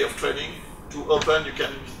 this day of trading, to open. You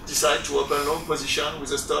can decide to open long position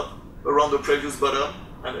with a stop around the previous bottom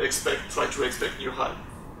and try to expect new high.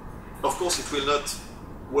 Of course, it will not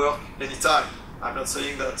work anytime. I'm not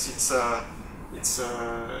saying that it's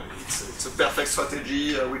a perfect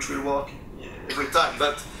strategy which will work every time,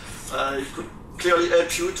 but it could clearly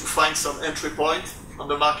help you to find some entry point on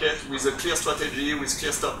the market with a clear strategy, with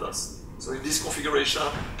clear stop loss. So in this configuration,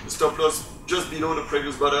 the stop loss just below the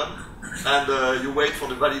previous bottom, and you wait for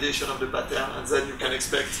the validation of the pattern, and then you can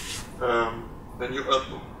expect a new up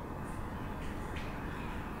move.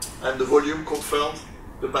 And the volume confirmed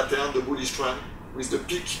the pattern, the bullish trend, with the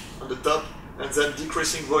peak on the top, and then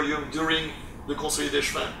decreasing volume during the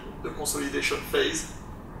consolidation phase,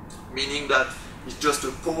 meaning that it's just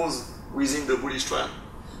a pause within the bullish trend,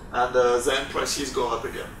 and then prices go up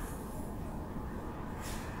again.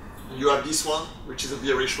 You have this one, which is a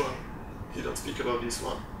bearish one. We don't speak about this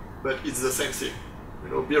one, but it's the same thing. You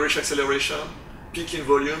know, bearish acceleration, peak in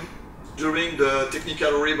volume. During the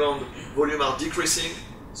technical rebound, volume are decreasing,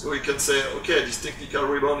 so we can say, okay, this technical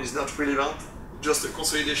rebound is not relevant, just a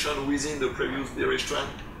consolidation within the previous bearish trend,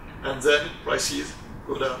 and then prices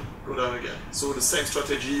go down again. So the same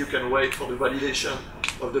strategy, you can wait for the validation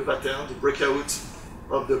of the pattern, the breakout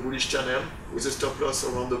of the bullish channel with a stop loss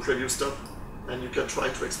around the previous stop, and you can try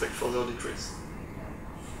to expect further decrease.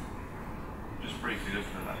 Just briefly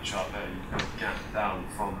looking at that chart there, you've got a gap down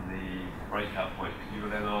from the breakout point. Can you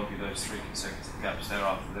then argue those three consecutive gaps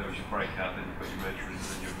thereafter? There was your breakout, then you've got your measuring, and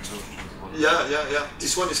then your resource trends. Yeah.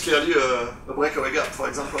 This one is clearly a breakaway gap, for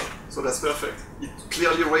example. So that's perfect. It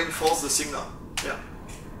clearly reinforces the signal. Yeah.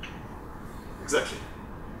 Exactly.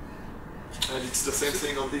 And it's the same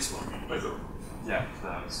thing on this one, by the way. Yeah,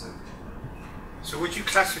 no, it's So would you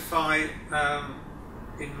classify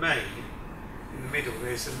in May, in the middle,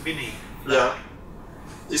 there's a mini flag? Yeah.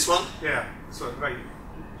 This one? Yeah, sort of very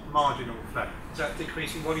marginal flag. Is that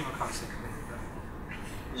decreasing volume? I can't think of it.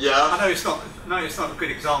 Yeah. I know it's not a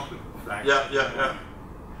good example of a flag. Yeah.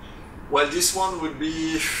 Well, this one would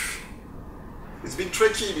be... It's been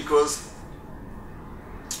tricky because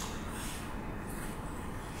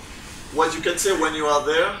what you can say when you are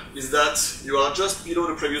there is that you are just below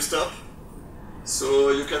the previous stop. So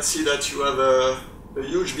you can see that you have a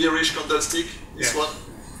huge bearish candlestick, this one.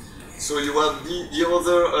 So you have the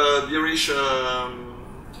other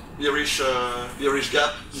bearish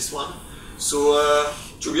gap, this one. So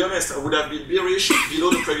to be honest, I would have been bearish below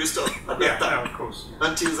the previous stop at that time. No, of course.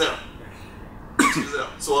 Until there. Until there.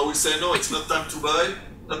 So I will say no, it's not time to buy,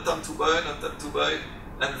 not time to buy, not time to buy.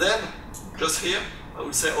 And then, just here, I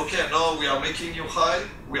will say, okay, now we are making new high,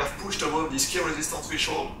 we have pushed above this key resistance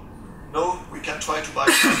threshold. Now we can try to buy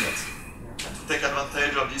targets and to take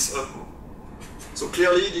advantage of this up move. So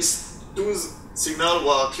clearly, those signals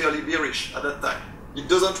were clearly bearish at that time. It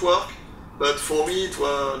doesn't work, but for me,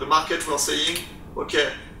 the market was saying,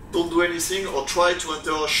 okay, don't do anything or try to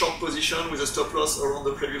enter a short position with a stop loss around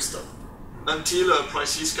the previous stop until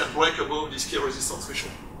prices can break above this key resistance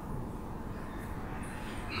threshold.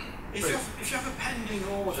 If you have a pending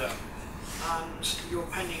order and your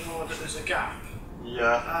pending order there's a gap,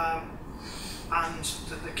 and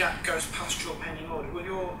the gap goes past your pending order, will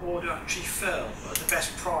your order actually fill at the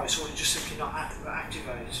best price, or will it just simply not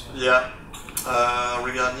activate? Yeah.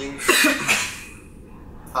 Regarding,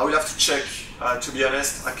 I will have to check. To be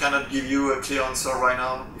honest, I cannot give you a clear answer right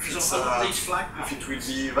now. If these flag if it will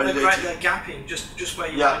be validated. They're gapping just where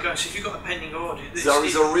you want to go. So if you've got a pending order, there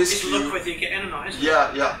is a risk. It's look whether you get in or not, isn't it?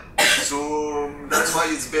 Yeah. So that's why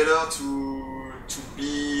it's better to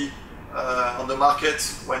be on the market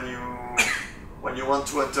when you want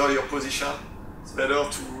to enter your position. It's better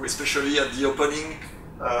to, especially at the opening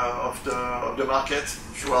of the market,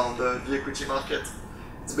 if you are on the equity market,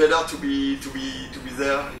 it's better to be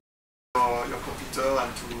there in your computer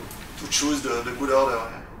and to choose the good order.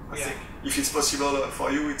 I think if it's possible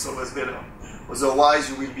for you, it's always better. Otherwise,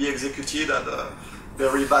 you will be executed at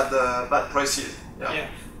very bad prices. Yeah.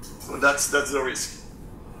 So that's the risk.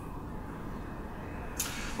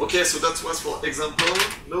 Okay, so that was for example.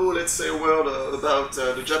 Now let's say a word about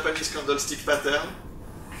the Japanese candlestick pattern.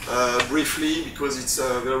 briefly, because it's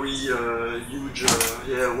a very huge,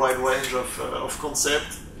 wide range of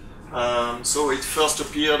concept. So it first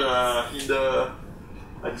appeared at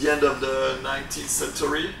the end of the 19th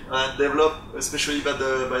century and developed especially by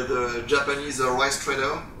the Japanese rice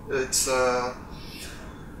trader. It's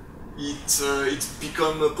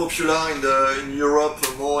become popular in Europe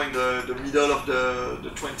more in the middle of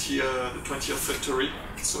the 20th century,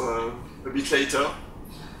 so a bit later.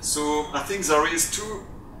 So I think there is two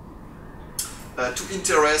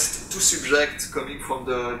subjects coming from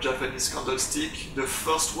the Japanese candlestick. The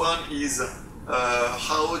first one is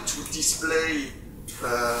how to display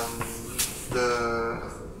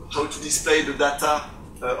the data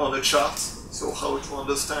on a chart. So how to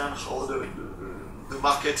understand how the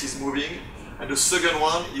market is moving. And the second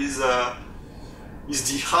one is the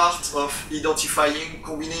art of identifying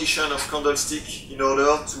combination of candlestick in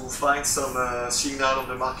order to find some signal on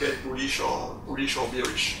the market, bullish or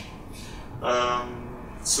bearish.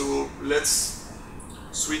 So let's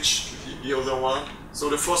switch to the other one. So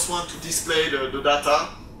the first one, to display the data.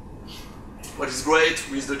 What is great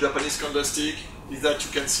with the Japanese candlestick is that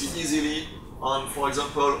you can see easily on, for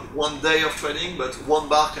example, 1 day of trading, but one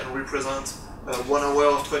bar can represent 1 hour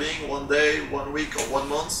of trading, 1 day, 1 week, or 1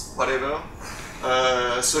 month, whatever.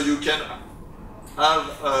 So you can have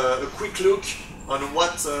a quick look on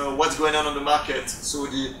what's going on the market. So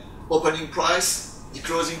the opening price, the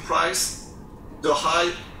closing price, the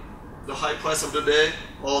high price of the day,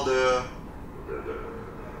 or the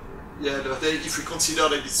day, if we consider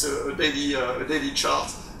that it's a daily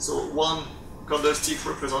chart. So one candlestick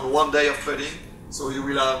represents 1 day of trading. So you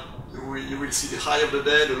will see the high of the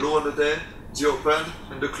day, the low of the day, the open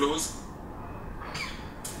and the close.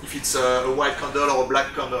 If it's a white candle or a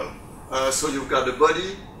black candle. So you've got the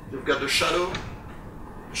body, you've got the shadow.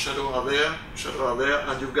 The shadow are there,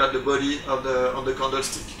 and you've got the body of the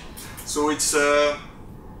candlestick. So it's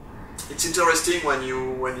interesting when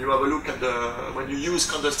you have a look at when you use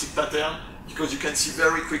candlestick pattern, because you can see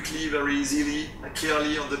very quickly, very easily, and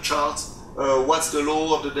clearly on the chart what's the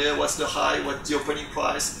low of the day, what's the high, what's the opening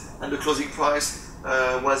price, and the closing price.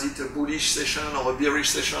 Was it a bullish session or a bearish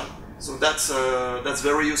session? So that's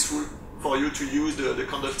very useful for you to use the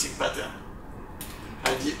candlestick pattern.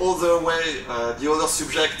 And the other way, the other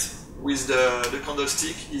subject with the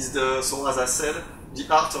candlestick is so as I said, the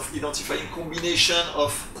art of identifying combination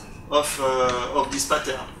of this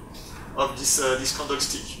pattern, of this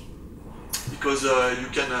candlestick, because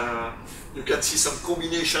you can see some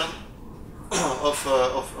combination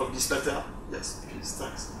of this pattern. Yes, please,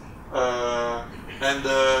 thanks. And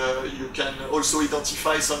you can also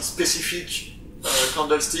identify some specific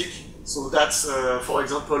candlestick. So that's, for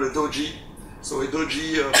example, a doji. So a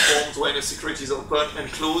doji forms when a security is open and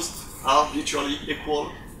closed are virtually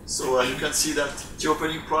equal. So you can see that the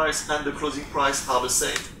opening price and the closing price are the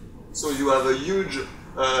same. So you have a huge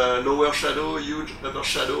lower shadow, huge upper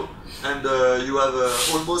shadow, and you have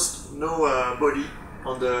almost no body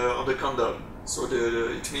on the candle. So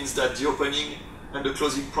it means that the opening and the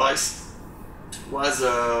closing price was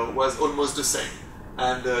almost the same.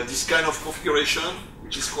 And this kind of configuration,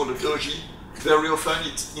 which is called a doji, very often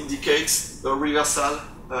it indicates a reversal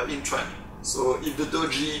in trend. So if the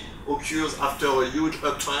doji occurs after a huge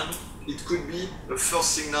uptrend, it could be the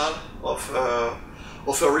first signal of a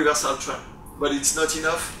reversal trend. But it's not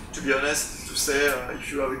enough, to be honest, to say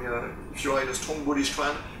if you are in a strong bullish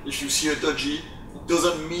trend, if you see a doji, it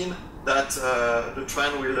doesn't mean that the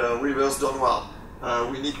trend will reverse downward.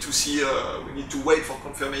 We need to wait for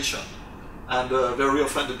confirmation, and very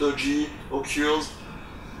often the doji occurs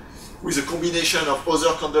with a combination of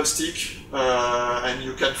other candlestick, and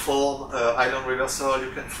you can form island reversal,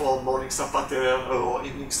 you can form morning star pattern or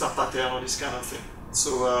evening star pattern or this kind of thing.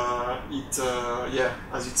 So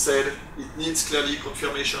as it said, it needs clearly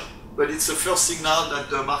confirmation, but it's a first signal that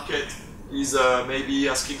the market is maybe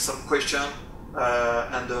asking some question,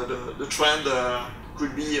 and the trend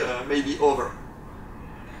could be maybe over.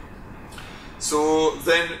 So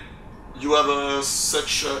then you have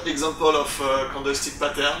such example of candlestick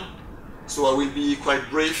pattern. So I will be quite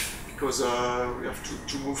brief because we have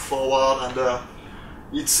to move forward, and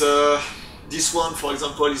it's this one, for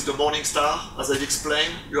example, is the morning star. As I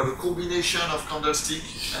explained, you have a combination of candlestick,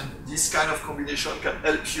 and this kind of combination can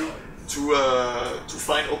help you to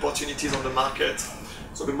find opportunities on the market.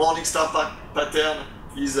 So the morning star pattern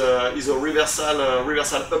is a reversal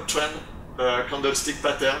uptrend candlestick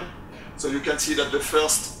pattern. So you can see that the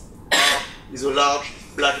first bar is a large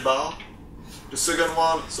black bar. The second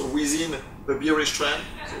one, so within the bearish trend,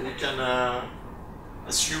 so we can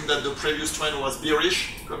assume that the previous trend was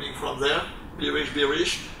bearish, coming from there,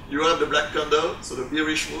 bearish. you have the black candle, so the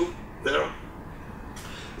bearish move there.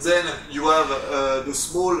 Then you have the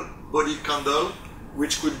small body candle,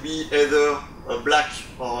 which could be either black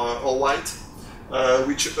or white,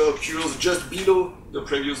 which occurs just below the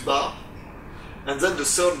previous bar. And then the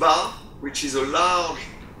third bar, which is a large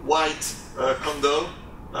white candle,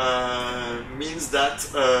 means that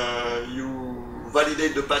you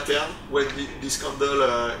validate the pattern when this candle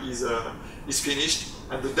is finished.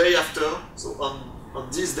 And the day after, so on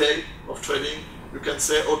this day of trading, you can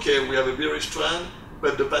say, okay, we have a bearish trend,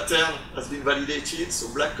 but the pattern has been validated, so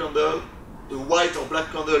black candle, the white or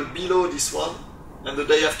black candle below this one, and the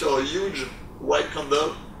day after a huge white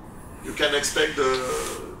candle, you can expect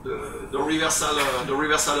the reversal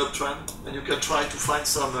uptrend, and you can try to find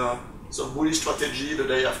some bullish strategy the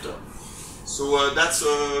day after. So that's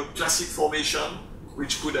a classic formation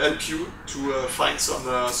which could help you to find some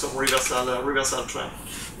reversal trend.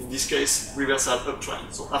 In this case, reversal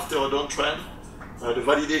uptrend. So after a downtrend, the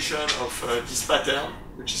validation of this pattern,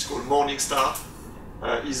 which is called morning star,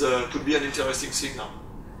 could be an interesting signal.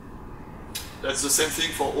 That's the same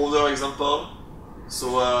thing for other example.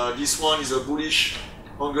 So this one is a bullish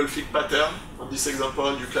engulfing pattern. On this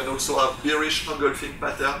example, you can also have bearish engulfing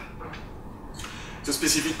pattern. It's a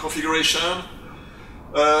specific configuration.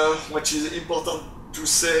 What is important to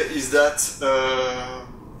say is that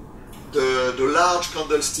the large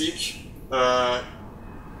candlestick,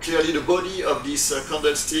 clearly the body of this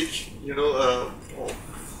candlestick, or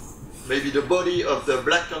maybe the body of the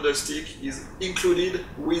black candlestick is included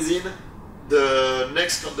within the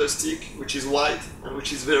next candlestick, which is white and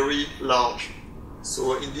which is very large.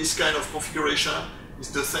 So in this kind of configuration, it's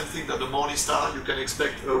the same thing that the morning star, you can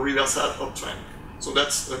expect a reversal uptrend. So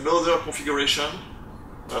that's another configuration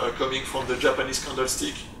coming from the Japanese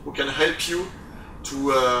candlestick who can help you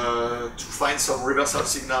to find some reversal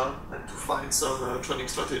signal and to find some trading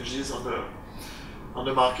strategies on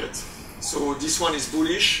the market. So this one is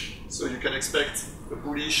bullish, so you can expect a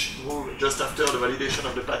bullish move just after the validation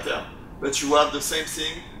of the pattern. But you have the same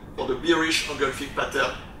thing for the bearish engulfing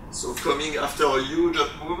pattern. So coming after a huge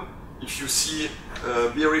up move, if you see a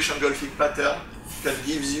bearish engulfing pattern, it can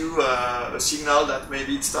give you a signal that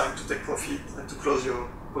maybe it's time to take profit and to close your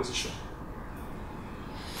position.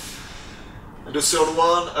 And the third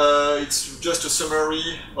one, it's just a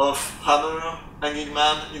summary of hammer, hanging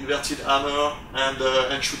man, inverted hammer,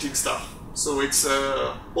 and shooting star. So it's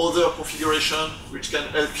other configuration which can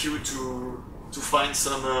help you to find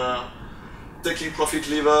some taking profit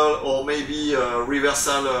level or maybe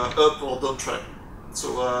reversal up or down trend.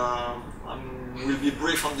 So we'll be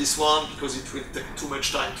brief on this one because it will take too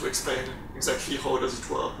much time to explain exactly how does it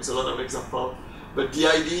work with a lot of examples. But the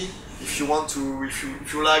idea, if you want to,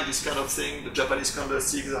 if you like this kind of thing, the Japanese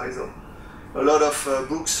candlestick, there is a lot of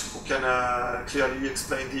books who can clearly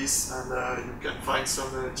explain this, and you can find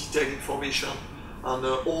some detailed information on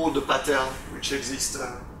all the patterns which exist,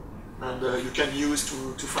 and you can use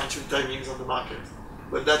to fine-tune timings on the market.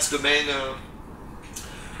 But that's the main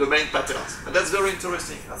patterns, and that's very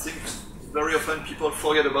interesting. I think very often people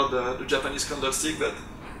forget about the Japanese candlestick, but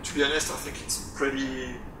to be honest, I think it's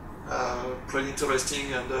pretty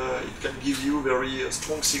interesting, and it can give you very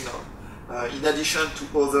strong signal. In addition to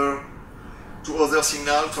other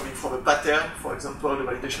signal coming from a pattern, for example, the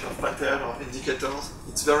validation of pattern or indicators,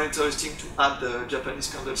 it's very interesting to add the Japanese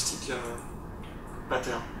candlestick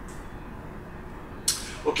pattern.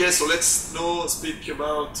 Okay, so let's now speak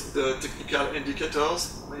about the technical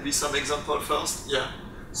indicators. Maybe some example first. Yeah,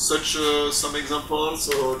 some examples.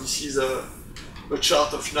 So this is a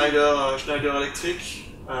chart of Schneider Electric,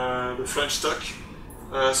 the French stock.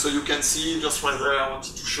 So you can see just right there, I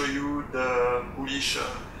wanted to show you the bullish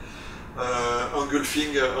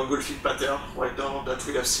engulfing pattern right now that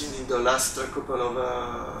we have seen in the last couple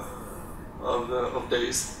of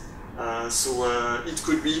days. So it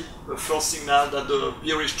could be the first signal that the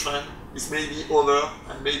bearish trend is maybe over,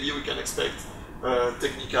 and maybe we can expect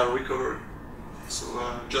technical recovery. So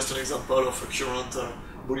just an example of a current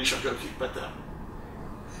bullish engulfing pattern.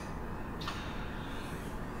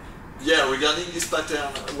 Yeah, regarding this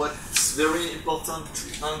pattern, what's very important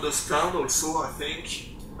to understand also, I think,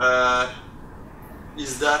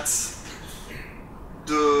 is that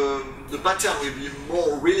the pattern will be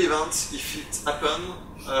more relevant if it happens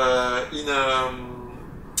in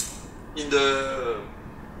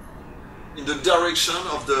the direction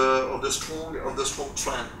of the strong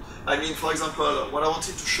trend. I mean, for example, what I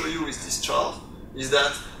wanted to show you with this chart is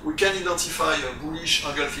that we can identify a bullish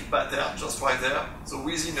engulfing pattern just right there, so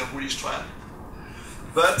within a bullish trend.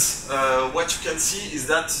 But what you can see is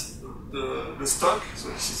that the stock, so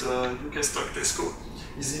this is a UK stock Tesco,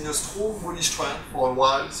 is in a strong bullish trend for a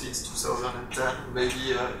while, since 2010,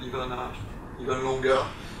 maybe even longer.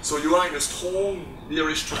 So you are in a strong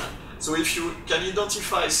bearish trend. So if you can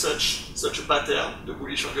identify such a pattern, the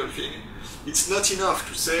bullish engulfing, it's not enough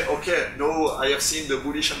to say, okay, no, I have seen the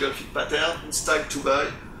bullish engulfing pattern, it's time to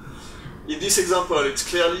buy. In this example, it's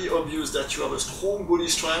clearly obvious that you have a strong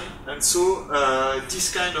bullish trend, and so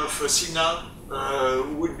this kind of signal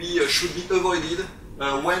should be avoided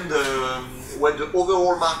when the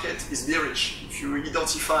overall market is bearish. If you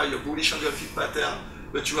identify a bullish engulfing pattern,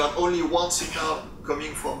 but you have only one signal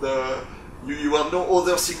coming from you have no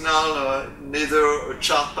other signal, neither a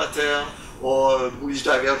chart pattern or a bullish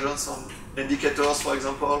divergence on indicators, for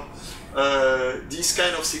example, this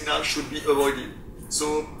kind of signal should be avoided.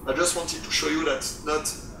 So I just wanted to show you that it's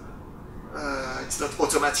not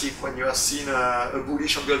automatic when you have seen a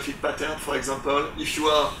bullish engulfing pattern, for example. If you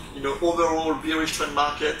are in an overall bearish trend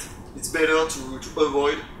market, it's better to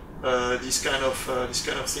avoid this kind of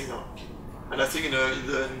signal. And I think in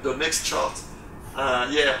the next chart,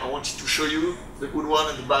 I wanted to show you the good one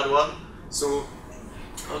and the bad one. So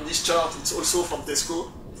on this chart, it's also from Tesco.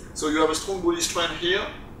 So you have a strong bullish trend here,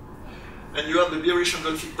 and you have the bearish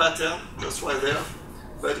engulfing pattern just right there.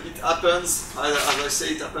 But it happens, as I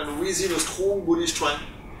say, it happens within a strong bullish trend.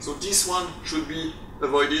 So this one should be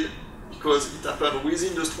avoided because it happened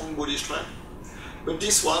within the strong bullish trend. But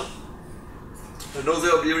this one,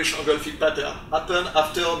 another bearish engulfing pattern, happened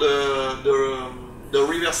after the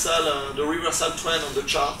reversal trend on the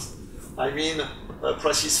chart. I mean,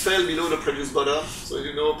 prices fell below the previous bottom, so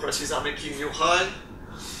you know prices are making new high.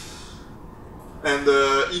 And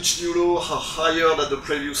each new low are higher than the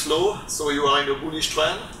previous low, so you are in a bullish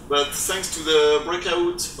trend. But thanks to the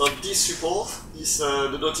breakout of this support,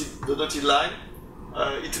 the dotted line,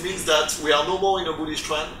 it means that we are no more in a bullish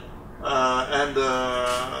trend, and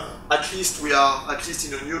at least we are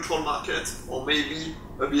in a neutral market, or maybe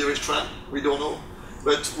a bearish trend. We don't know,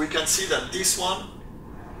 but we can see that this one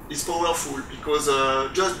is powerful because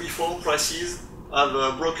just before prices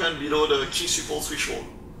have broken below the key support threshold.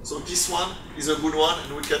 So this one is a good one,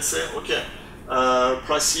 and we can say, okay,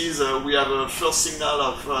 prices, we have a first signal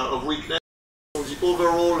of weakness. So the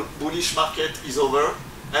overall bullish market is over,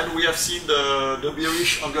 and we have seen the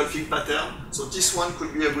bearish engulfing pattern. So this one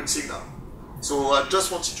could be a good signal. So I just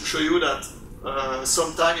wanted to show you that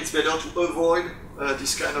sometimes it's better to avoid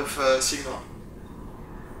this kind of signal.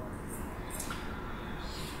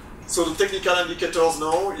 So the technical indicators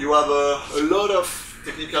now, you have a lot of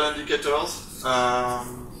technical indicators.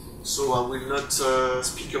 So I will not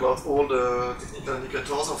speak about all the technical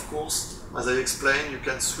indicators, of course. As I explained, you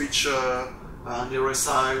can switch an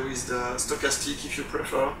RSI with the stochastic if you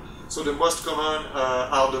prefer. So the most common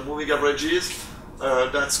are the moving averages.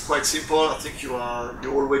 That's quite simple. I think you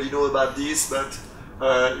already know about this, but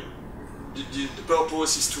the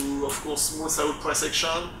purpose is to, of course, smooth out price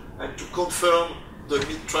action and to confirm the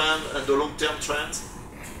mid-trend and the long-term trend.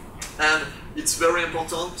 And it's very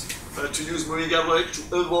important to use moving average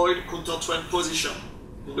to avoid counter-trend position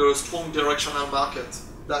in the strong directional market.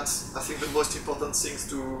 That's, I think, the most important things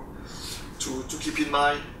to keep in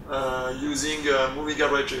mind using moving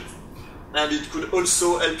averages. And it could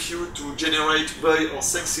also help you to generate buy or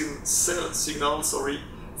sell signals,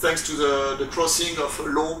 thanks to the crossing of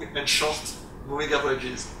long and short moving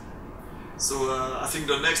averages. So I think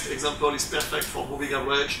the next example is perfect for moving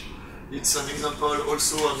average. It's an example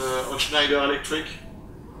also on Schneider Electric.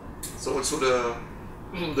 So also the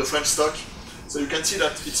French stock. So you can see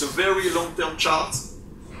that it's a very long-term chart.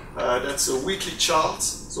 That's a weekly chart.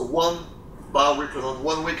 So one bar represents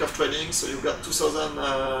 1 week of trading. So you've got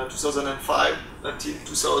 2005 until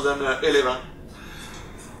 2011.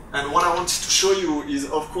 And what I wanted to show you is,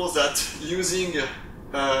 of course, that using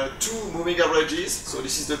two moving averages. So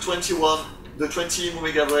this is the 20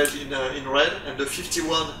 moving average in red and the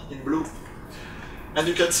 51 in blue. And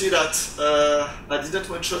you can see that I didn't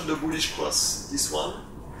mention the bullish cross, this one.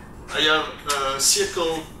 I have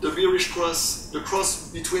circled the bearish cross, the cross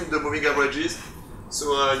between the moving averages.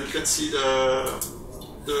 So you can see the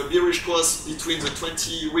bearish cross between the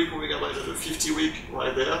 20-week moving average and the 50-week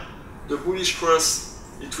right there. The bullish cross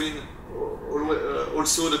between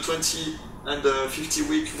also the 20 and the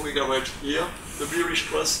 50-week moving average here. The bearish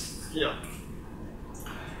cross here.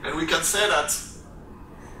 And we can say that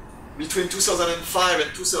between 2005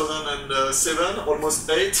 and 2007, almost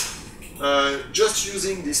 8, just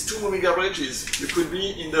using these two moving averages, you could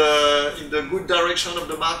be in the good direction of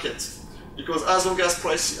the market. Because as long as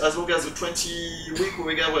the 20-week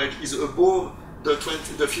moving average is above the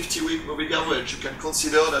 50-week moving average, you can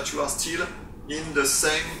consider that you are still in the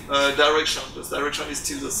same direction. The direction is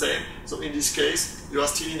still the same. So in this case, you are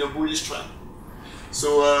still in a bullish trend.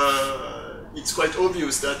 So it's quite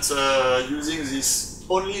obvious that using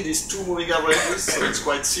only these two moving averages, so it's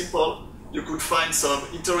quite simple. You could find some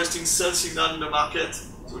interesting sell signal in the market.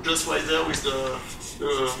 So just right there with the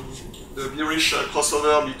bearish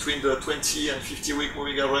crossover between the 20 and 50-week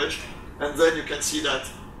moving average. And then you can see that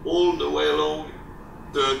all the way along,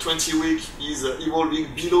 the 20-week is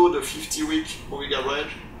evolving below the 50-week moving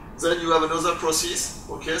average. Then you have another process,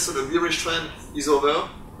 okay, so the bearish trend is over,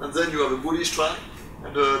 and then you have a bullish trend,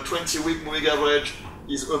 and the 20-week moving average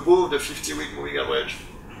is above the 50-week moving average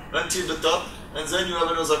until the top, and then you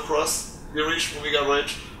have another cross, bearish moving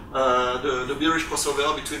average, the bearish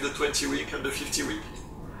crossover between the 20-week and the 50-week.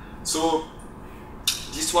 So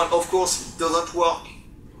this one, of course, it doesn't work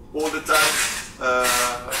all the time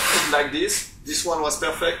like this. This one was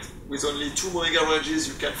perfect. With only two moving averages,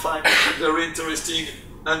 you can find very interesting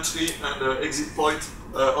entry and exit point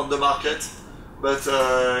on the market. But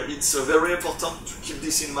it's very important to keep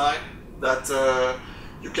this in mind, that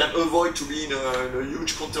you can avoid to be in a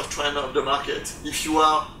huge counter trend of the market. If you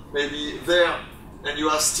are maybe there and you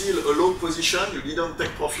have still a long position, you didn't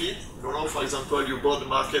take profit, I don't know, for example, you bought the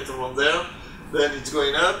market around there, then it's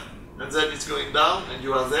going up, and then it's going down, and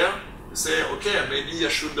you are there, you say, okay, maybe I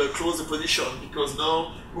should close the position, because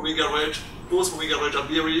now moving average, both moving average are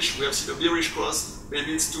bearish, we have seen a bearish cross,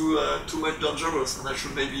 maybe it's too much dangerous, and I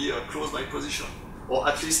should maybe close my position, or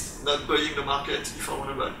at least not buying the market if I want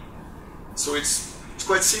to buy. So it's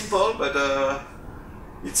quite simple, but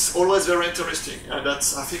it's always very interesting, and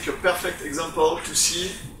that's, I think, a perfect example to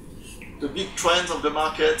see the big trends of the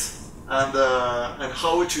market and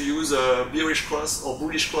how to use a bearish cross or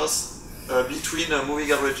bullish cross between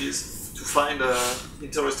moving averages to find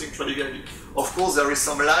interesting trading idea. Of course, there is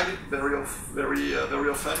some lag very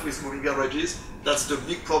often with moving averages. That's the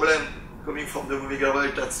big problem coming from the moving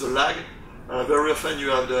average. That's the lag. Very often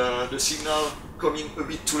you have the signal coming a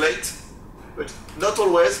bit too late. But not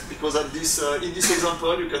always, because at this, in this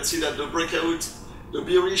example, you can see that the breakout, the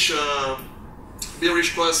bearish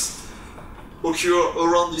cross occur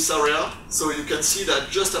around this area. So you can see that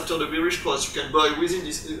just after the bearish cross, you can buy within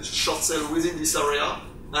this short sell within this area,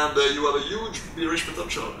 and you have a huge bearish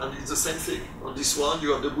potential. And it's the same thing on this one.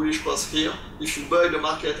 You have the bullish cross here. If you buy the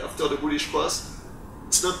market after the bullish cross,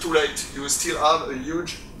 it's not too late. You will still have a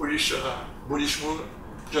huge bullish move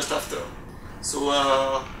just after. So.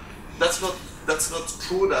 That's not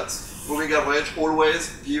true that moving average always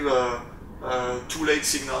give a too late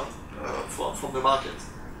signal from the market.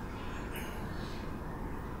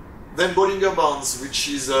 Then Bollinger Bands, which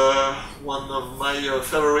is one of my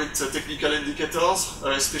favorite technical indicators,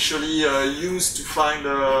 especially used to find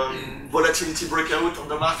volatility breakout on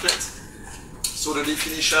the market. So the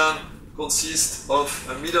definition consists of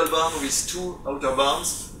a middle band with two outer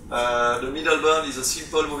bands. The middle band is a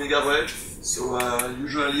simple moving average. So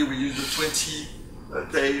usually we use the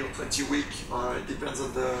 20-day or 20-week, it depends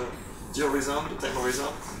on the horizon, the time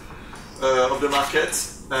horizon of the market.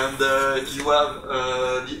 And you have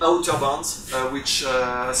the outer bands, which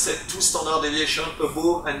set two standard deviations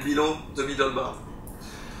above and below the middle band.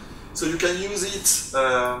 So you can use it,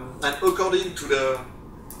 and according to the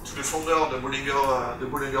founder of the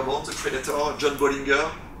Bollinger Band, the creditor, John Bollinger,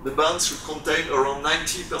 the bands should contain around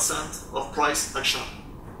 90% of price action.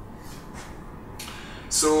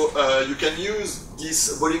 So you can use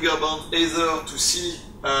this Bollinger Band either to see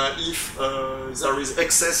if there is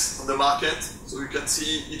excess on the market. So you can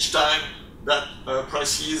see each time that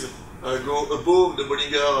prices go above the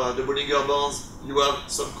Bollinger Bands, you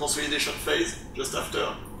have some consolidation phase just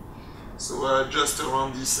after. So just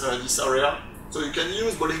around this area. So you can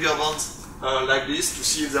use Bollinger Bands like this to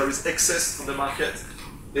see if there is excess on the market,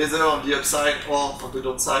 either on the upside or on the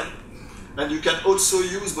downside. And you can also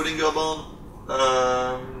use Bollinger Band.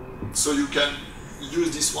 So you can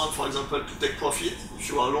use this one, for example, to take profit if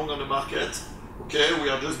you are long on the market. Okay, we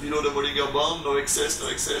are just below the Bollinger Band, no excess,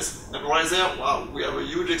 and right there, wow, we have a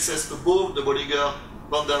huge excess above the Bollinger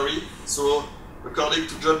boundary. So according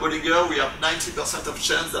to John Bollinger, we have 90% of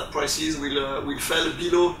chance that prices will fall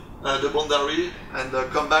below the boundary and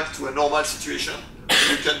come back to a normal situation.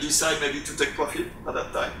 You can decide maybe to take profit at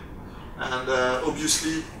that time. And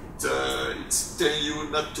obviously, it's telling you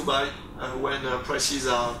not to buy when prices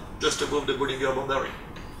are just above the Bollinger boundary.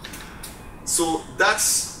 So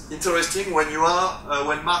that's interesting when you are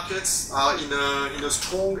when markets are in a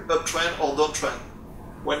strong uptrend or downtrend.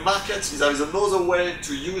 When markets, there is another way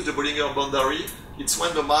to use the Bollinger boundary. It's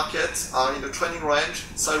when the markets are in a trending range,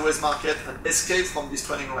 sideways market, and escape from this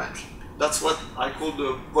trending range. That's what I call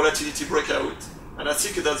the volatility breakout. And I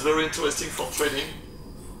think that's very interesting for trading.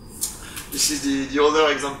 This is the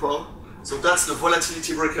other example. So that's the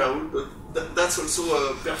volatility breakout, but that's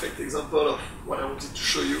also a perfect example of what I wanted to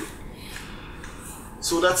show you.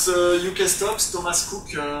 So that's UK stocks, Thomas Cook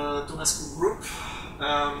Group.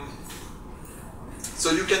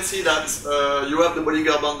 So you can see that you have the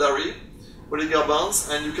Bollinger Bands,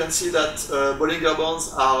 and you can see that Bollinger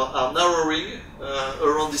Bands are narrowing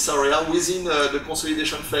around this area within the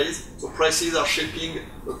consolidation phase. So prices are shaping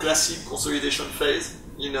a classic consolidation phase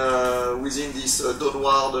within this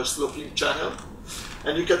downward sloping channel.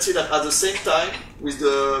 And you can see that at the same time, with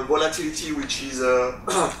the volatility which is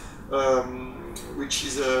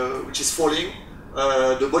falling,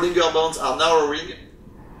 the Bollinger Bands are narrowing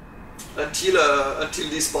until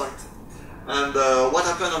this point. And what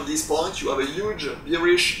happened on this point? You have a huge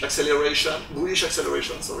bullish acceleration,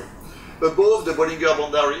 above the Bollinger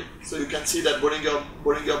Boundary. So you can see that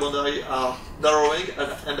Bollinger Boundary are narrowing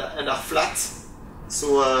and are flat.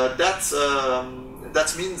 So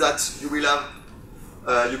that means that you will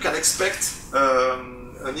have, you can expect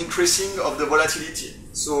an increasing of the volatility.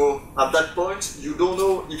 So at that point, you don't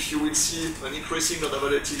know if you will see an increasing of the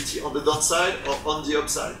volatility on the downside or on the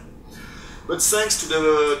upside. But thanks to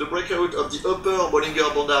the breakout of the upper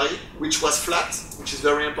Bollinger Boundary, which was flat, which is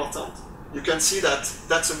very important, you can see that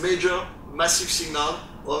that's a major, massive signal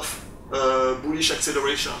of bullish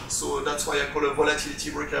acceleration. So that's why I call it volatility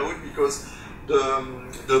breakout, because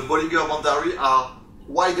the Bollinger Boundary are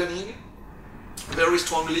widening very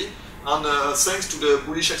strongly, and thanks to the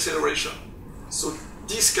bullish acceleration. So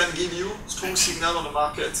this can give you strong signal on the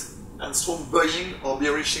market and strong buying or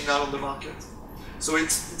bearish signal on the market. So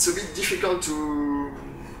it's a bit difficult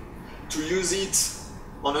to use it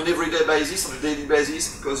on an everyday basis, on a daily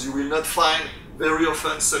basis, because you will not find very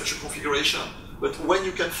often such a configuration. But when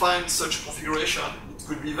you can find such a configuration, it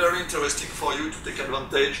could be very interesting for you to take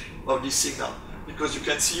advantage of this signal. Because you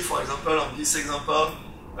can see, for example, on this example,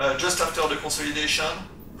 just after the consolidation,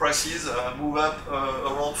 prices move up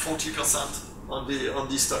around 40% on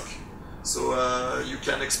this stock. So you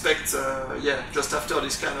can expect, just after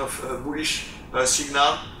this kind of bullish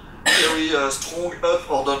signal, very strong up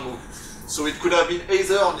or down move. So it could have been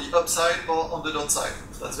either on the upside or on the downside.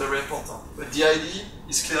 That's very important. But the idea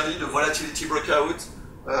is clearly the volatility breakout,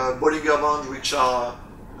 Bollinger Bands which are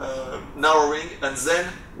narrowing, and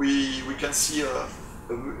then we can see a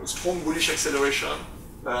strong bullish acceleration,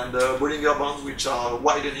 and Bollinger Bands which are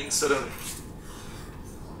widening suddenly.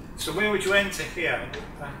 So where would you enter here, and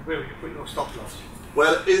where would you put your stop loss?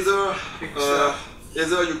 Well, either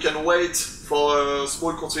you can wait for a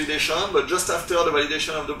small consolidation, but just after the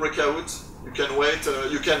validation of the breakout, you can wait.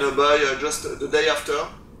 You can buy just the day after.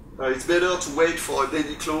 It's better to wait for a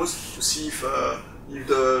daily close to see if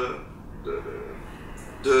the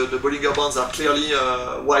Bollinger Bands are clearly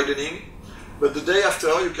widening. But the day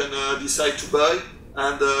after, you can decide to buy.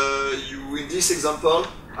 And in this example,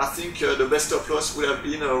 I think the best stop loss would have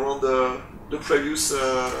been around the previous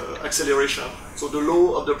acceleration, so the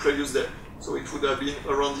low of the previous day. So it would have been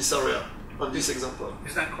around this area on this example.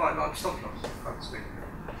 Is that quite a large stop loss?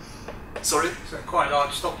 Sorry? Is that quite a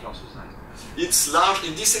large stop loss, isn't it? It's large.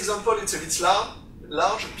 In this example, it's a bit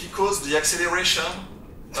large because the acceleration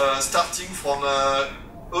starting from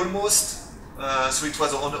almost, so it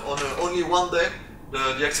was on only one day,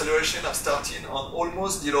 the acceleration have started on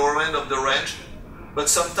almost the lower end of the range. But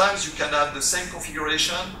sometimes you can have the same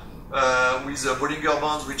configuration with Bollinger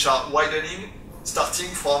Bands which are widening, starting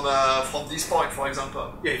from this point, for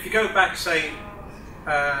example. Yeah, if you go back, say,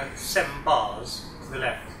 7 bars to the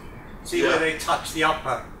left, see where they touch the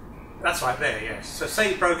upper. That's right there, yes. So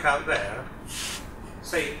say it broke out there.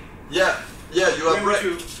 Say. Yeah, you have. Where would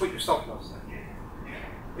you put your stop loss then?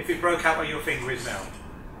 If it broke out where your finger is now.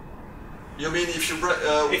 You mean if you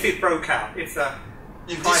if it broke out, if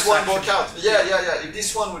this one broke out, if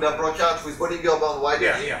this one would have broke out with Bollinger Band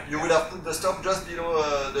widening, you would have put the stop just below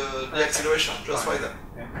the acceleration, just right there.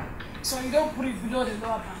 Yeah. So you don't put it below the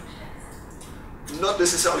lower band? Not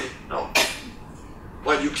necessarily, no.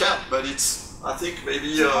 Well, you can, but it's, I think,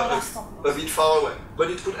 maybe a bit far away. But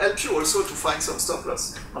it could help you also to find some stop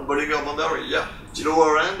loss on Bollinger Boundary. Yeah, the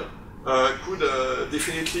lower end could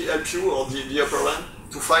definitely help you, or the upper end,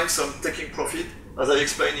 to find some taking profit, as I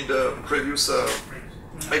explained in the previous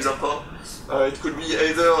example. It could be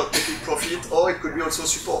either taking profit or it could be also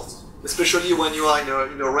support, especially when you are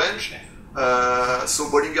in a range. So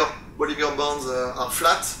Bollinger Bands are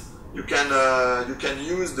flat. You can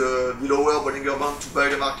use the lower Bollinger Band to buy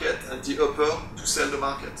the market and the upper to sell the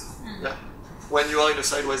market. Yeah, when you are in a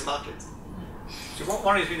sideways market. So what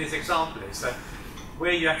worries me in this example is that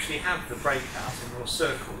where you actually have the breakout in your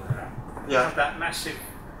circle there, you have that massive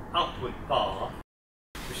upward bar,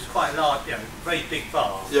 which is quite a large, very big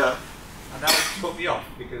bar. Yeah. And that would put me off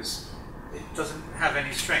because it doesn't have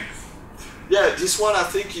any strength. Yeah, this one I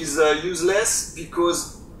think is useless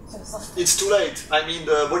because it's too late. I mean,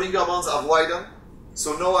 the Bollinger Bands have widened,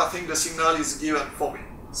 so now I think the signal is given for me.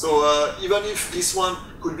 So even if this one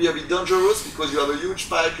could be a bit dangerous because you have a huge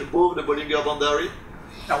spike above the Bollinger boundary.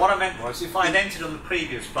 Now what I meant was, if I had entered on the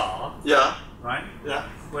previous bar, right,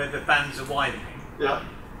 where the bands are widening,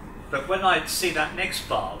 but when I see that next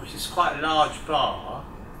bar, which is quite a large bar,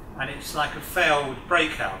 and it's like a failed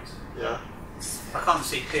breakout. I can't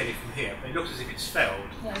see it clearly from here, but it looks as if it's failed.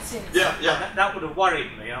 That would have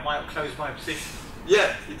worried me, and I might have closed my position.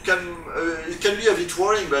 Yeah, it can be a bit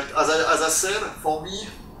worrying, but as I said, for me,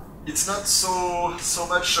 it's not so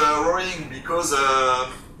much worrying because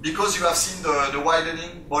you have seen the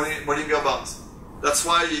widening Bollinger Bands. That's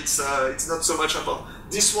why it's not so much important.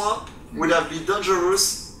 This one would have been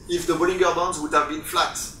dangerous if the Bollinger Bands would have been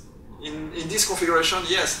flat. In this configuration,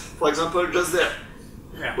 yes. For example, just there.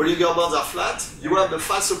 Bollinger Bands are flat. You have the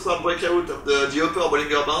fast upward breakout of the upper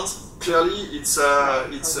Bollinger Bands. Clearly, it's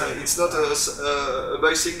not a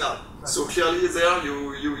buy signal. So clearly there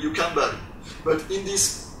you can buy. But in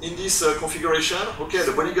this configuration, okay,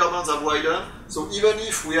 the Bollinger Bands have widened. So even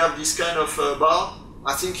if we have this kind of bar,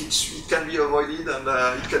 I think it can be avoided, and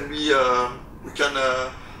it can be we can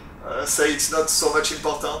say it's not so much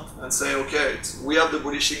important, and say okay, we have the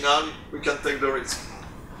bullish signal, we can take the risk.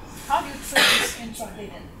 How do you trade this intraday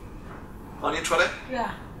then? On intraday?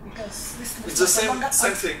 Yeah, because this looks it's the like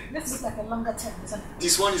same thing. This looks like a longer term, isn't it?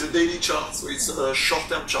 This one is a daily chart, so it's a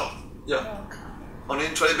short-term chart. Yeah. Okay. On an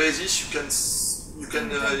intraday basis, you can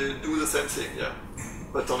do the same thing. Yeah.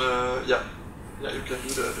 But on a you can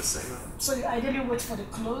do the same. So you ideally wait for the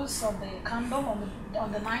close of the candle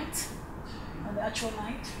on the night, on the actual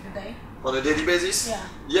night, the day. On a daily basis? Yeah.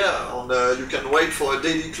 Yeah. You can wait for a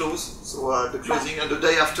daily close, so the closing, and the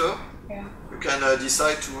day after, you can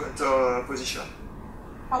decide to enter a position.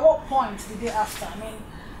 At what point the day after? I mean,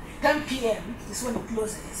 10 p.m. is when it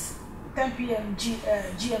closes. 10 p.m.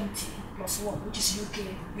 GMT +1, which is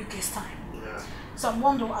UK's time. Yeah. So I'm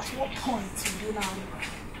wondering at what point will you now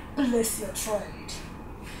place your trade?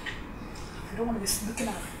 You don't want to be looking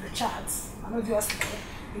at the charts. I know you asked me,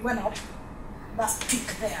 it went up, that's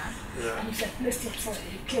peak there, and if you had placed your trade,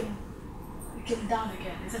 it came down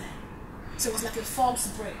again, isn't it? So it was like a false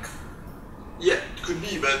break. Yeah, it could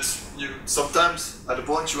be, but sometimes at a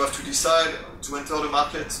point you have to decide to enter the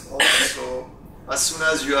market. So as soon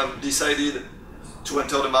as you have decided to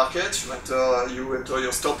enter the market, you enter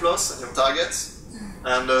your stop loss and your targets,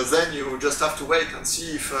 and then you just have to wait and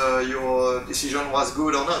see if your decision was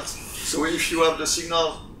good or not. So if you have the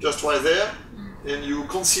signal just right there, and you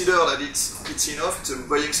consider that it's enough, it's a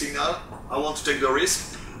buying signal, I want to take the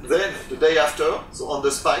risk, then the day after, so on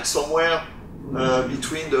the spike somewhere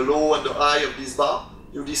between the low and the high of this bar,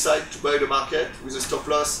 you decide to buy the market with a stop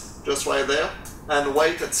loss just right there, and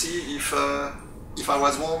wait and see if I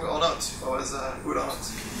was wrong or not, if I was good or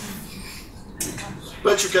not.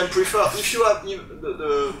 But you can prefer, if you have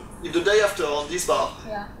if the day after on this bar,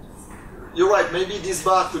 you're right, maybe this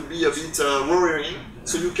bar could be a bit worrying,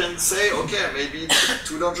 so you can say, okay, maybe it's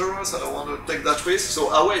too dangerous, I don't want to take that risk, so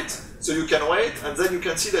I wait. So you can wait, and then you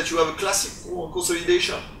can see that you have a classic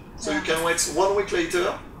consolidation. So you can wait 1 week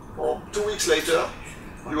later, or 2 weeks later,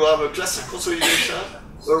 you have a classic consolidation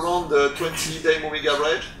around the 20-day moving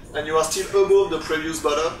average, and you are still above the previous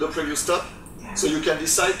bottom, the previous top, so you can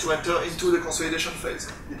decide to enter into the consolidation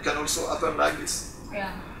phase. It can also happen like this.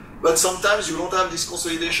 But sometimes you don't have this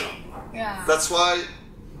consolidation. That's why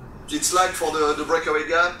it's like for the breakaway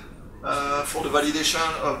gap, for the validation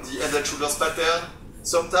of the head and shoulders pattern,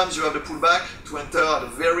 sometimes you have the pullback to enter at a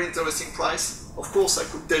very interesting price. Of course, I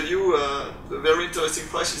could tell you the very interesting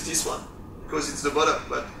price is this one, because it's the bottom,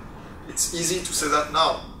 but it's easy to say that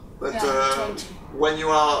now. But when you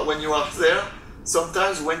are there,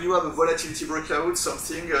 sometimes when you have a volatility breakout,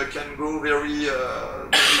 something can go very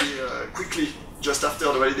quickly just after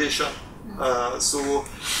the validation. So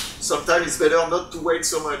sometimes it's better not to wait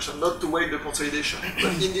so much and not to wait the consolidation.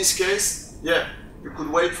 But in this case, you could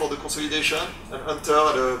wait for the consolidation and enter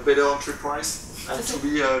at a better entry price and to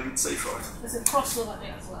be a bit safer. There's a crossover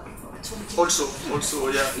there as well.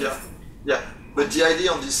 Also, yeah. But the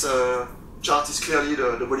idea on this chart is clearly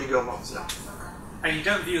the Bollinger Bands. And you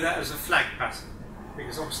don't view that as a flag pattern,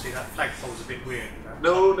 because obviously that flagpole's a bit weird.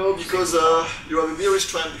 No, because you have a bearish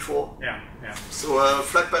trend before. Yeah. So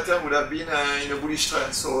flag pattern would have been in a bullish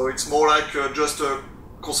trend. So it's more like just a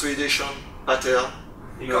consolidation pattern.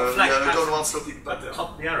 You got flag pattern. Downward sloping pattern.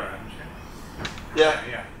 Top of the arrow, haven't you?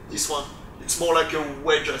 Yeah. This one. it's more like a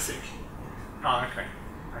wedge, I think. Oh, okay.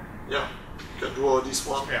 Yeah, you can draw this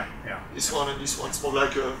one. Yeah. This one and this one. It's more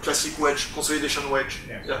like a classic wedge, consolidation wedge.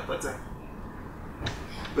 Yeah. But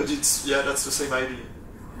it's, that's the same idea.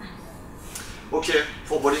 Okay,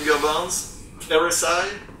 for Bollinger Bands, RSI.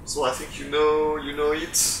 So I think you know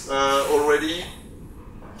it already.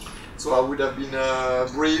 So I would have been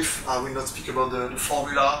brief. I will not speak about the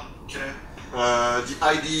formula. Okay. The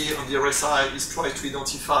idea on the RSI is try to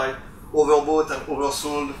identify overbought and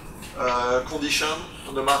oversold condition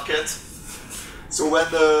on the market. So when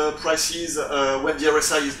the prices, when the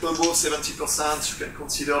RSI is above 70%, you can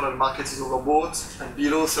consider that the market is overbought, and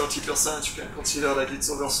below 30%, you can consider that it's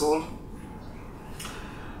oversold.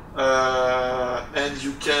 And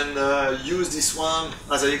you can use this one,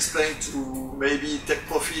 as I explained, to maybe take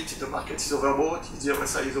profit if the market is overbought, if the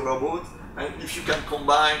RSI is overbought, and if you can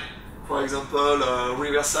combine, for example, a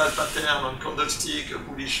reversal pattern on candlestick, a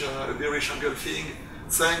bullish, a bearish engulfing,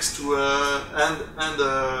 thanks to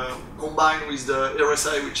combine with the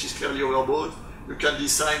RSI, which is clearly overbought, you can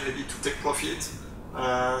decide maybe to take profit.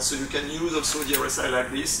 So you can use also the RSI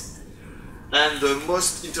like this. And the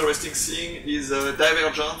most interesting thing is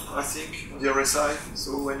divergent, I think, on the RSI.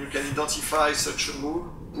 So when you can identify such a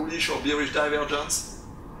move, bullish or bearish divergence,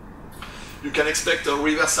 you can expect a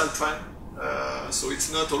reversal trend. So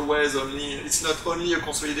it's not always only a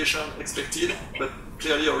consolidation expected, but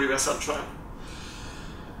clearly a reversal trend.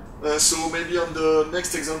 So maybe on the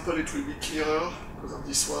next example it will be clearer, because on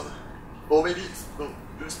this one, or maybe, no,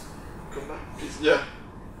 just come back, please.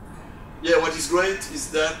 Yeah, what is great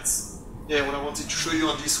is that, what I wanted to show you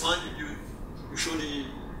on this one, you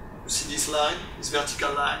see this line, this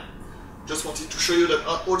vertical line. Just wanted to show you that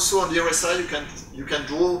also on the RSI you can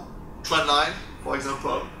draw trend line, for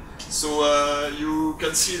example. So you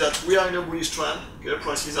can see that we are in a bullish trend. Okay,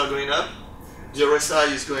 prices are going up. The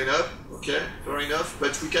RSI is going up. Okay, fair enough.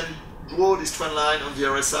 But we can draw this trend line on the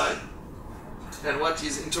RSI. And what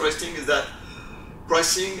is interesting is that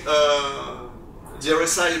pricing, the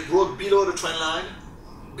RSI broke below the trend line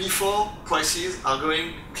before prices are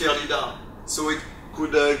going clearly down. So it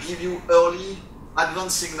could give you early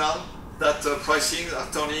advance signal that pricing are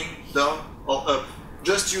turning down or up.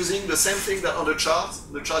 Just using the same thing that on the chart.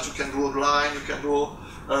 The chart you can draw a line, you can draw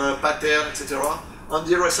a pattern, etc. On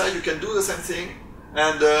the RSI you can do the same thing,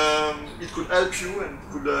 and it could help you and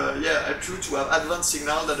could help you to have advance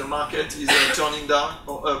signal that the market is turning down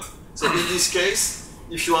or up. So in this case,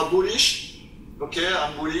 if you are bullish, okay,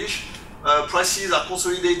 I'm bullish. Prices are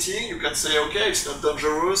consolidating, you can say, okay, it's not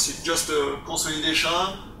dangerous, it's just a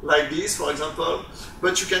consolidation, like this, for example.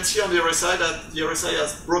 But you can see on the RSI that the RSI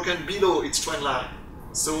has broken below its trend line.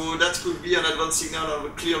 So that could be an advance signal of a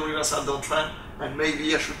clear reversal downtrend, and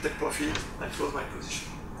maybe I should take profit and close my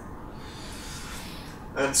position.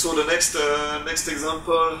 And so the next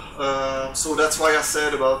example, so that's why I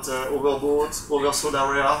said about overbought, oversold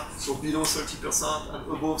area, so below 30%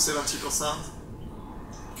 and above 70%.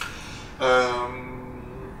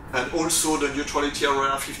 And also the neutrality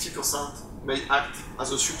area 50% may act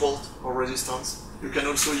as a support or resistance. You can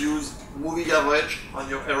also use moving average on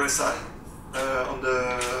your RSI. On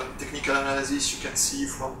the technical analysis you can see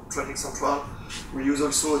from Trading Central, we use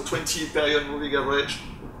also a 20-period moving average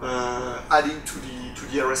adding to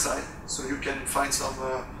the RSI. So you can find some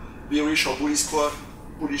bearish or bullish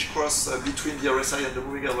cross between the RSI and the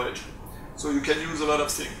moving average. So you can use a lot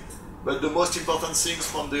of things. But the most important things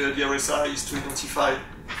from the RSI is to identify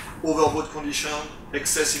overbought condition,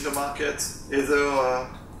 excess in the market, either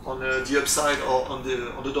on the upside or on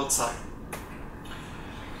the downside.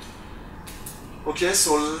 Okay,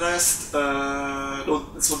 so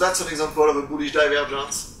so that's an example of a bullish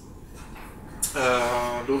divergence.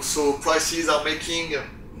 Also, prices are making.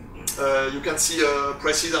 You can see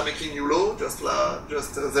prices are making new low just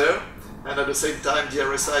there. And at the same time the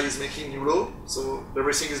RSI is making new low, so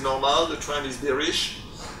everything is normal, the trend is bearish.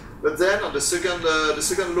 But then on the second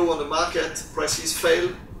low on the market, prices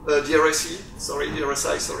fail, the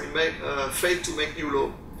RSI failed to make new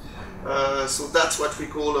low. So that's what we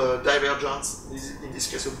call a divergence, in this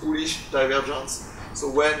case a bullish divergence. So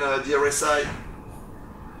when the RSI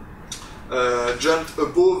jumped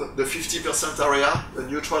above the 50% area, the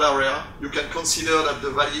neutral area, you can consider that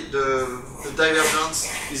the divergence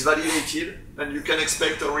is validated, and you can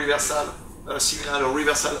expect a reversal signal, a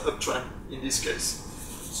reversal uptrend in this case.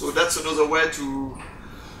 So that's another way to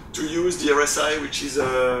use the RSI, which is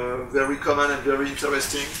very common and very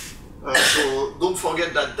interesting. So don't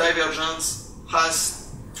forget that divergence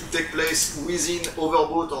has to take place within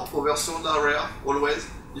overbought or oversold area always.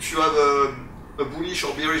 If you have a bullish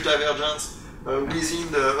or bearish divergence,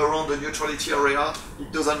 within around the neutrality area,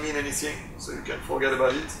 it doesn't mean anything, so you can forget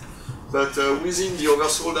about it. But within the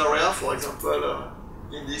oversold area, for example,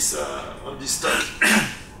 in this on this stock,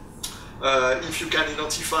 if you can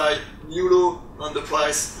identify new low on the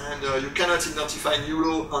price and you cannot identify new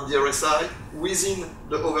low on the RSI within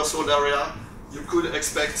the oversold area, you could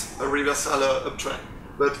expect a reversal uptrend.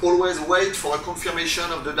 But always wait for a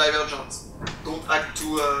confirmation of the divergence. Don't act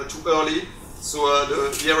too early. So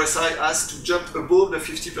the RSI has to jump above the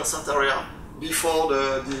 50% area before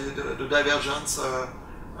the divergence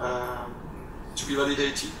to be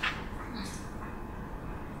validated.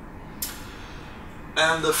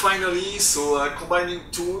 And finally, so combining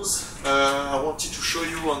tools, I wanted to show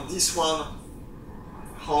you on this one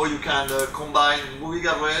how you can combine moving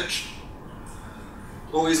average,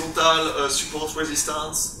 horizontal support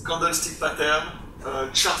resistance, candlestick pattern,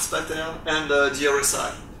 charts pattern, and the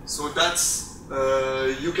RSI. So that's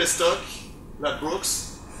UK stock,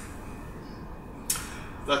 Ladbrokes.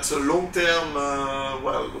 That's a long-term,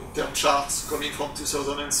 long-term chart coming from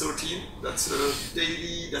 2013. That's a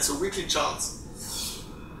daily, that's a weekly chart.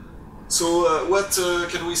 So what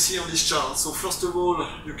can we see on this chart? So first of all,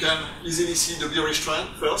 you can easily see the bearish trend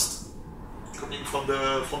first, coming from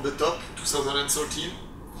the top, 2013.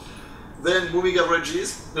 Then moving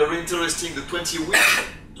averages, very interesting, the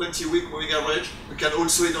 20-week moving average. You can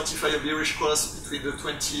also identify a bearish cross between the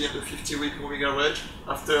 20 and the 50-week moving average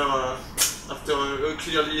after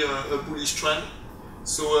clearly a bullish trend.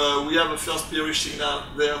 So we have a first bearish signal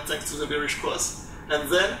there thanks to the bearish cross.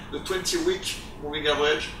 And then the 20-week moving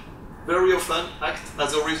average very often act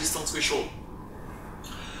as a resistance threshold.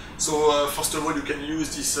 So first of all, you can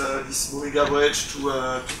use this moving average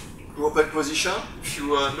to open position. If you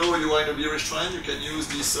know you are in a bearish trend, you can use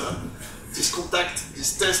this contact,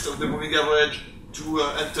 this test of the moving average to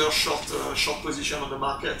enter short position on the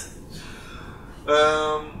market.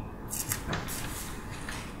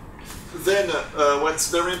 Then what's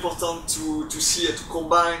very important to see and to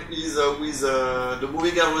combine is with the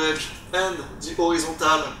moving average and the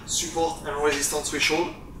horizontal support and resistance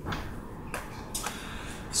threshold.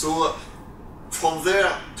 So from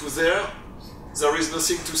there to there is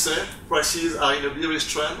nothing to say. Prices are in a bearish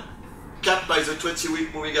trend, capped by the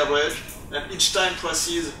 20-week moving average, and each time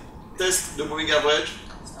prices test the moving average,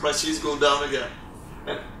 prices go down again.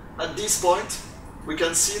 And at this point, we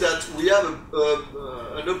can see that we have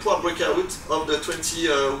an upward breakout of the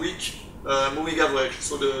 20-week moving average,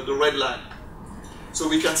 so the red line. So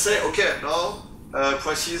we can say, okay, now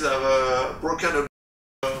prices have broken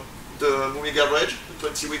the moving average, the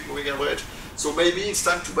 20-week moving average. So maybe it's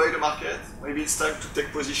time to buy the market, maybe it's time to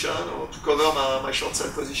take position or to cover my short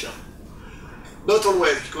sell position. Not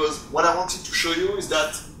always, because what I wanted to show you is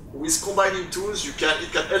that with combining tools, it can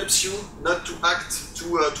help you not to act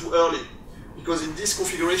too early. Because in this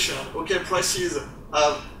configuration, okay, prices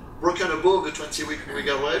have broken above the 20-week moving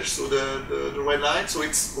average, so the red line, so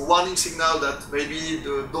it's a warning signal that maybe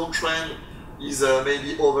the downtrend is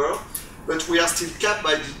maybe over, but we are still capped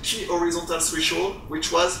by the key horizontal threshold,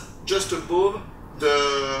 which was just above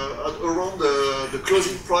around the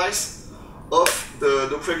closing price of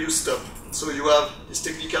the previous stop. So you have this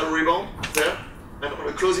technical rebound there, and on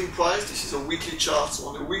the closing price, this is a weekly chart, so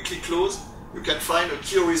on the weekly close, you can find a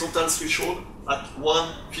key horizontal threshold at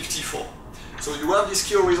 154. So you have this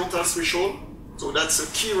key horizontal threshold, so that's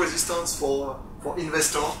a key resistance for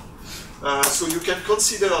investor. So you can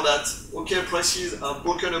consider that, okay, prices are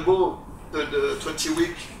broken above the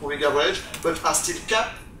 20-week moving average, but are still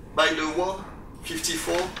capped by the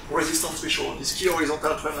 154 resistance threshold, this key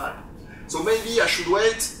horizontal trend line. So maybe I should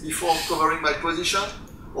wait before covering my position,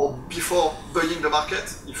 or before buying the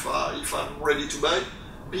market, if I'm ready to buy.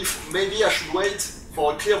 Maybe I should wait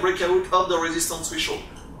for a clear breakout of the resistance threshold.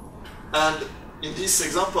 And in this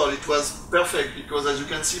example, it was perfect because, as you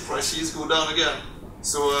can see, prices go down again.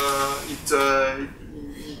 So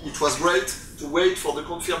it was great to wait for the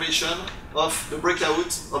confirmation of the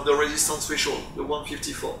breakout of the resistance threshold, the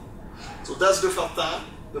 154. So that's the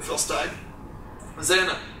first time. Then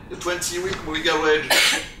the 20-week moving average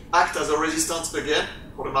act as a resistance again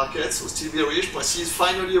for the market, so still bearish. Prices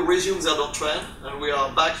finally resume their downtrend, and we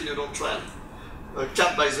are back in a downtrend,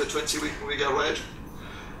 capped by the 20-week moving average.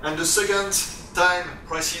 And the second time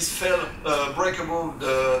prices break above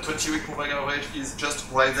the 20-week moving average is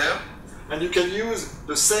just right there. And you can use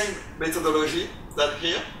the same methodology that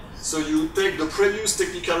here. So you take the previous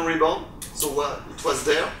technical rebound, so it was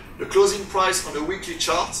there, the closing price on the weekly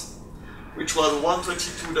chart, which was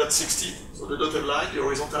 122.60, so the dotted line, the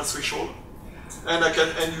horizontal threshold. And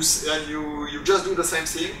you just do the same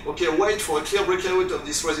thing. Okay, wait for a clear breakout of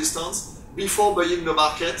this resistance before buying the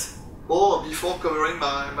market or before covering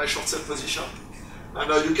my short sell position.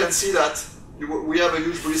 And you can see that we have a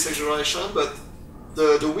huge bullish acceleration, but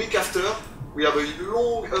the week after, we have a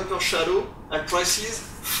long upper shadow, and prices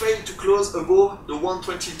fail to close above the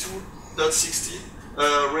 122.60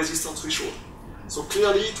 resistance threshold. So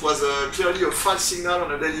clearly, it was clearly a false signal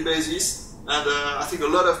on a daily basis, and I think a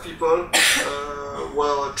lot of people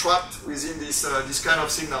were trapped within this kind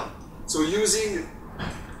of signal. So using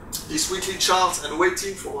this weekly chart and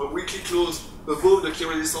waiting for a weekly close above the key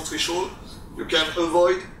resistance threshold, you can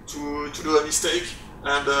avoid to do a mistake,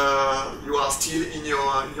 and you are still in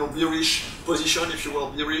your bearish position if you were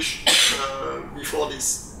bearish before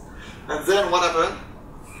this. And then what happened?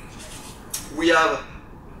 We have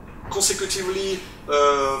consecutively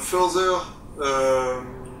further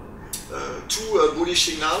two bullish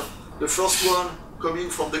signals. The first one coming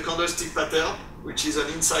from the candlestick pattern, which is an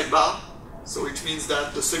inside bar. So it means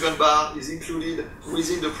that the second bar is included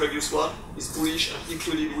within the previous one, is bullish and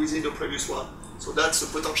included within the previous one. So that's a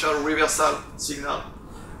potential reversal signal.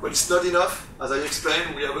 But it's not enough. As I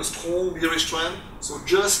explained, we have a strong bearish trend. So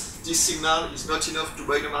just this signal is not enough to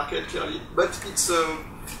buy the market clearly. But it's a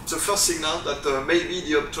first signal that maybe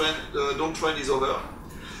the uptrend, the downtrend is over.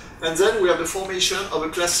 And then we have the formation of a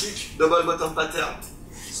classic double bottom pattern.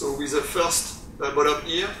 So with the first bottom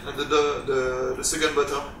here and the second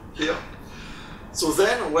bottom here. So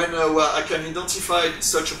then when I can identify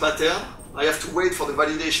such a pattern, I have to wait for the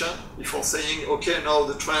validation before saying, okay, now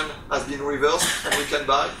the trend has been reversed and we can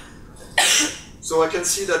buy. So I can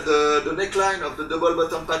see that the neckline of the double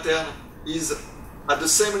bottom pattern is at the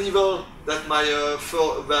same level that my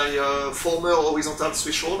former horizontal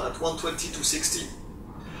threshold at 120.60.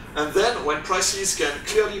 And then when prices can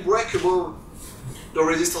clearly break above the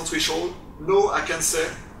resistance threshold, now I can say,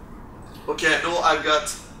 okay, now I've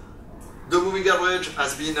got the moving average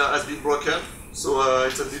has been broken. So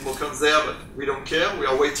it has been broken there, but we don't care. We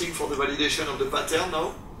are waiting for the validation of the pattern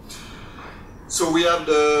now. So we have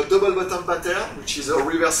the double bottom pattern, which is a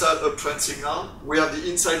reversal uptrend signal. We have the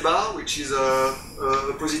inside bar, which is a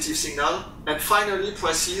positive signal. And finally,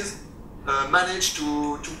 prices managed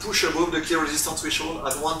to push above the key resistance threshold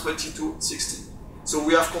at 122.60. So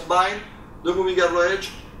we have combined the moving average,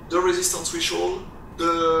 the resistance threshold,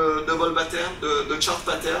 the double pattern, the chart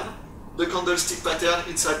pattern, the candlestick pattern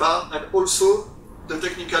inside bar, and also the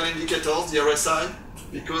technical indicators, the RSI,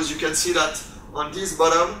 because you can see that on this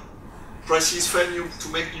bottom, prices fail to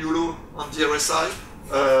make new low on the RSI.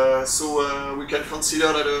 So we can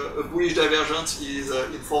consider that a bullish divergence is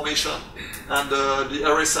in formation, and the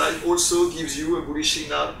RSI also gives you a bullish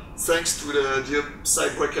signal thanks to the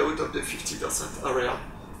upside breakout of the 50% area,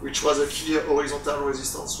 which was a key horizontal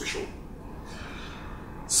resistance threshold.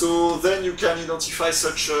 So then you can identify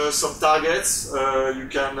some targets. You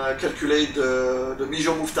can calculate the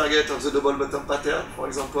measure move target of the double bottom pattern, for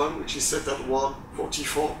example, which is set at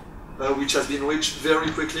 144, which has been reached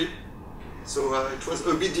very quickly. So it was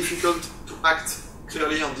a bit difficult to act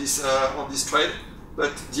clearly on this trade,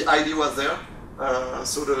 but the idea was there.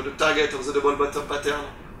 So the target of the double bottom pattern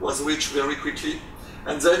was reached very quickly,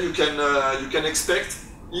 and then you can expect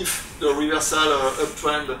if the reversal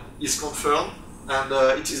uptrend is confirmed.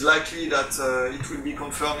 And it is likely that it will be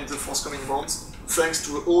confirmed in the forthcoming months, thanks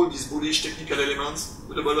to all these bullish technical elements,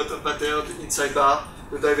 the double bottom pattern, the inside bar,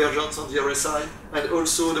 the divergence on the RSI, and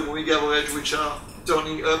also the moving average, which are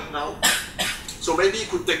turning up now. So maybe it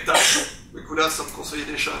could take time, we could have some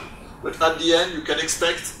consolidation, but at the end you can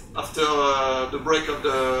expect, after the break of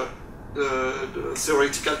the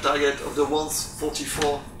theoretical target of the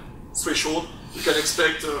 144 threshold, you can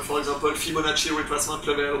expect, for example, Fibonacci retracement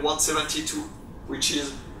level 172, which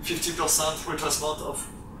is 50% retracement of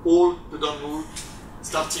all the down move,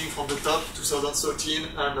 starting from the top 2013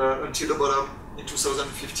 and until the bottom in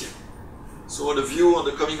 2015. So the view on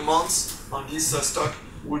the coming months on this stock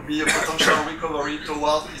would be a potential recovery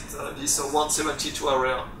toward this 172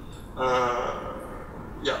 area.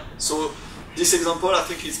 Yeah. So this example, I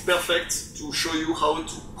think, is perfect to show you how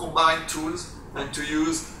to combine tools and to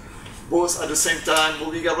use both at the same time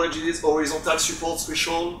moving averages, horizontal support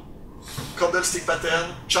threshold, candlestick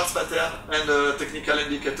pattern, chart pattern, and technical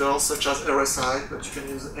indicators such as RSI, but you can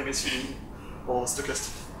use MACD or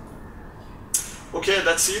stochastic. Okay,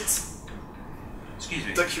 that's it. Excuse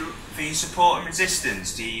me. Thank you. For your support and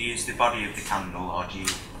resistance, do you use the body of the candle, or do you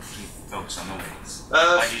focus on the wicks?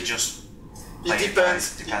 Or do you just play it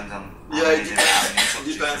depends. It depends on. Yeah, it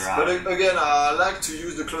depends. But again, I like to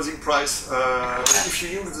use the closing price. If you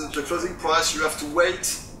use the closing price, you have to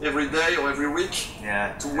wait every day or every week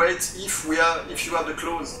to wait if you have the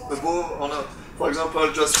close above or not. For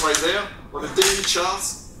example, just right there on the daily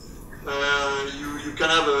charts, you can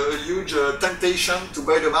have a huge temptation to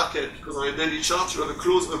buy the market, because on a daily chart you have a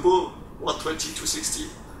close above 120 to 60.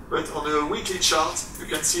 But on a weekly chart, you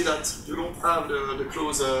can see that you don't have the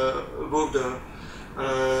close above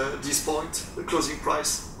this point, the closing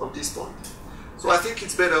price of this point. So I think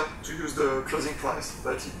it's better to use the closing price,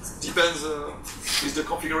 but it depends with the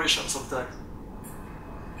configuration sometimes.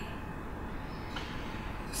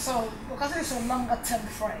 So, because it's a longer term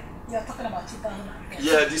frame, you're talking about 2008.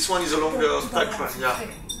 Yeah, this one is a longer time frame, yeah.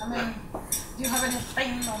 I mean, do you have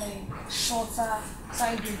anything on a shorter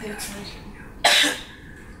side with day trade?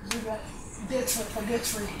 For day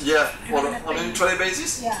trading? Yeah, on an intraday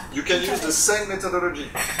basis, yeah. You can use the same methodology.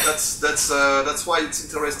 That's why it's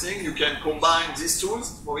interesting. You can combine these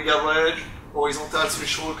tools, moving average, horizontal,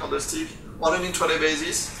 threshold, candlestick, on an intraday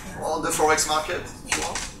basis, on the forex market, if you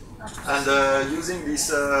want. And using these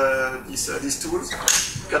tools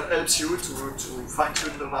can help you to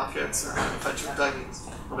fine-tune the markets and fine-tune timings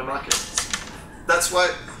on the market. That's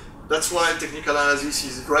why technical analysis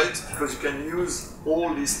is great, because you can use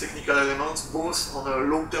all these technical elements both on a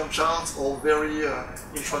long-term chart or very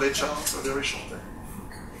intraday charts or very short term.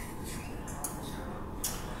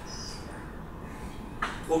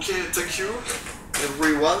 Okay, thank you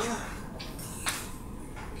everyone.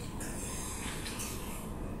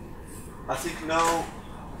 I think now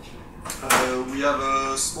we have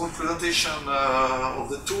a small presentation of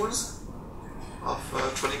the tools of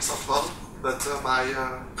Training Central, but my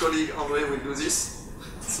colleague André will do this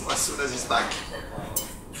so as soon as he's back.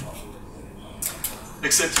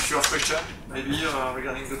 Except if you have questions, maybe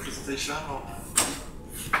regarding the presentation. Or...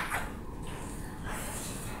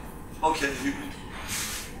 Okay, you.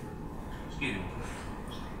 Excuse me.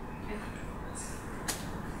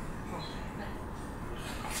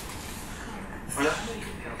 Oh, yeah?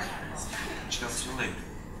 Just go to the loop.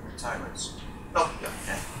 Tyrants. Oh, yeah.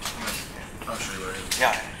 Yeah. I'll show you where it is.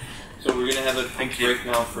 Yeah. So we're gonna have a quick break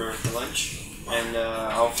now for lunch, and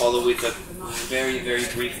I'll follow with a very, very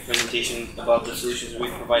brief presentation about the solutions we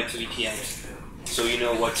provide to ETX, so you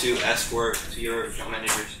know what to ask for to your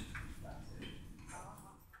managers.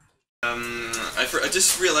 I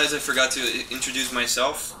just realized I forgot to introduce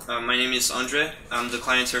myself. My name is Andre. I'm the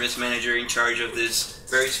client service manager in charge of this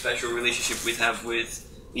very special relationship we have with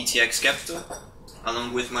ETX Capital,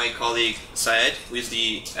 along with my colleague Syed, who is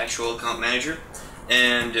the actual account manager.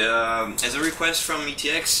 And as a request from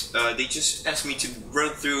ETX, they just asked me to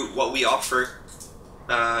run through what we offer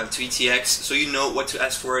to ETX, so you know what to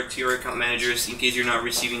ask for to your account managers in case you're not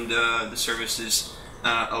receiving the services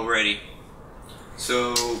already.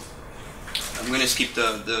 So I'm going to skip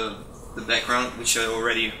the background, which I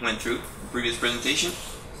already went through in the previous presentation.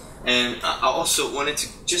 And I also wanted to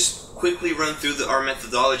just quickly run through our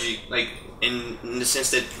methodology, like in the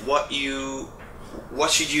sense that what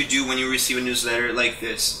should you do when you receive a newsletter like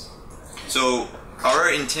this. So our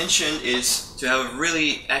intention is to have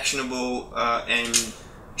really actionable and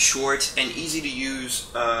short and easy to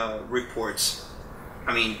use reports.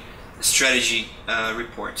 I mean, strategy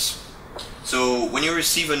reports. So when you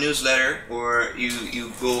receive a newsletter, or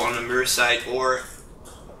you go on the mirror site or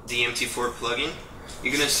the MT4 plugin,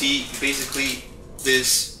 you're gonna see basically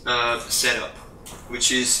this setup,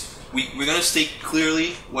 which is we're gonna state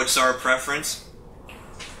clearly what's our preference.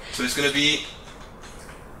 So it's gonna be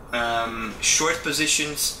short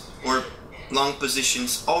positions or long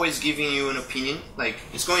positions, always giving you an opinion, like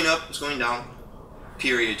it's going up, it's going down,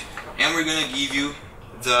 period. And we're gonna give you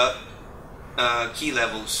the key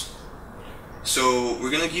levels. So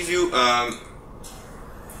we're gonna give you a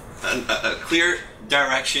clear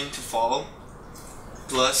direction to follow,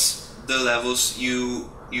 plus the levels you're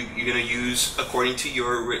gonna use according to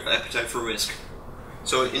your appetite for risk.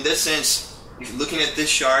 So in this sense, if you're looking at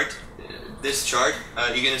this chart,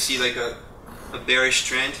 you're gonna see like a bearish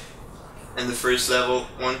trend, and the first level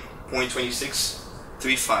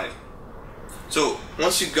 1.2635. So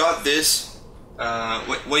once you got this,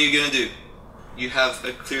 what are you gonna do? You have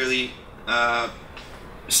a clearly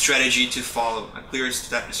strategy to follow, a clear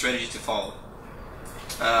strategy to follow.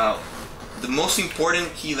 The most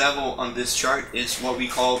important key level on this chart is what we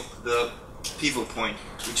call the pivot point,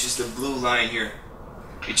 which is the blue line here,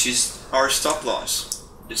 which is our stop loss.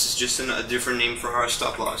 This is just a different name for our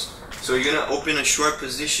stop loss. So you're gonna open a short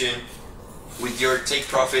position with your take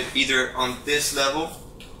profit either on this level,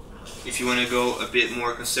 if you want to go a bit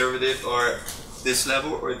more conservative, or this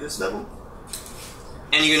level or this level,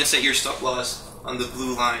 and you're gonna set your stop loss on the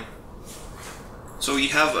blue line. So you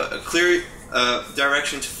have a clear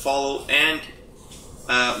direction to follow, and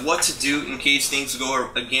what to do in case things go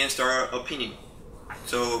against our opinion.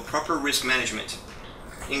 So proper risk management.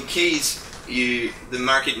 In case the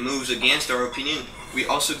market moves against our opinion, we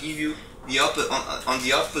also give you the on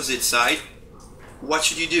the opposite side. What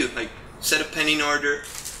should you do? Like set a pending order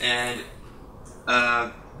and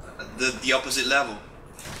the opposite level.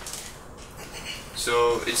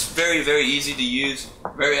 So it's very, very easy to use,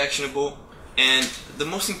 very actionable, and the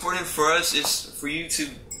most important for us is for you to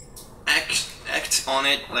act on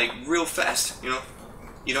it like real fast. You know,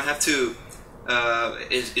 you don't have to.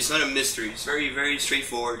 It's not a mystery. It's very, very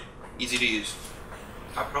straightforward, easy to use.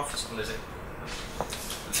 How profitable is it?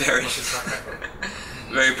 Very.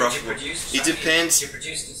 Very profitable. It depends. Do you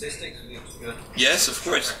produce statistics? Yes, of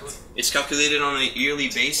course. It's calculated on a yearly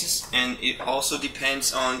basis, and it also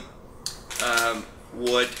depends on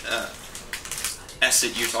what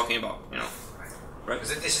asset you're talking about. You know, right?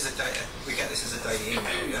 Because this is a data. We get this as a daily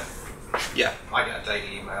email, yeah. Yeah. I get a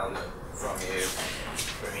daily email from you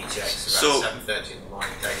from ETX about 7:30 in the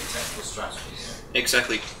morning. Daily technical strategies. Yeah?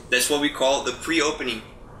 Exactly. That's what we call the pre-opening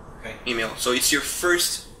email. So it's your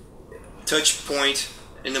first touch point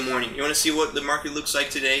in the morning. You want to see what the market looks like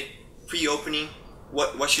today. Pre-opening.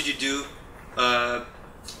 What should you do?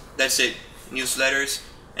 That's it. Newsletters,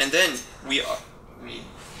 and then we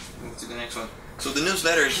move to the next one. So the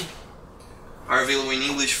newsletters are available in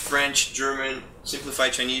English, French, German,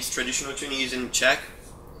 simplified Chinese, traditional Chinese, and Czech.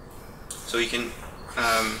 So you can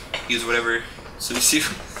use whatever suits you.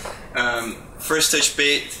 First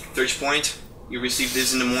touch point. You receive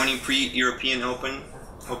this in the morning, pre-European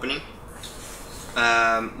opening.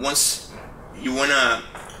 Once you wanna,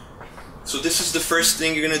 so this is the first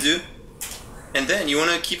thing you're gonna do, and then you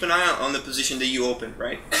wanna keep an eye out on the position that you open,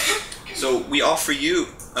 right? So we offer you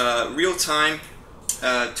a real-time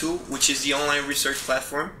tool, which is the online research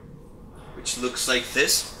platform, which looks like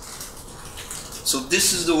this. So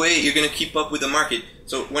this is the way you're gonna keep up with the market.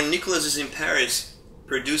 So when Nicolas is in Paris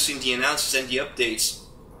producing the analysis and the updates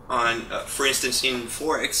on, for instance, in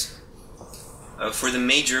Forex, for the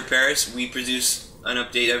major pairs, we produce an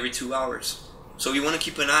update every 2 hours. So you want to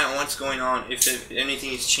keep an eye on what's going on. If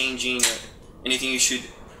anything is changing, or anything you should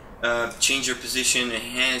change your position,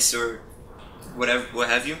 enhance, or whatever, what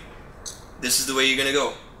have you. This is the way you're going to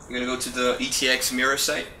go. You're going to go to the ETX Mirror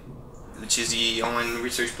site, which is the online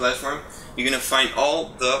research platform. You're going to find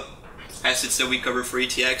all the assets that we cover for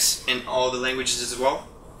ETX and all the languages as well.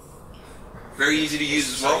 Very easy to use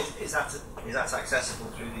as well. Is that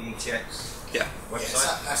accessible through the ETX website? Yeah,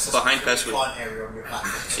 behind password. Client area on your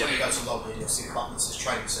platform. So when you go to log in, you'll see the button that says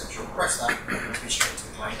Trading Central. Press that, and it'll be straight to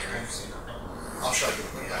the client area. I'll show you.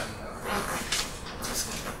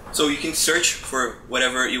 So you can search for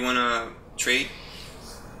whatever you want to trade.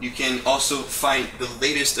 You can also find the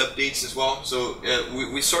latest updates as well. So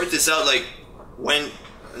we sort this out like when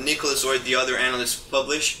Nicolas or the other analysts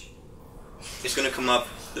publish, it's going to come up.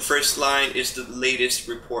 The first line is the latest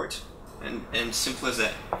report, and simple as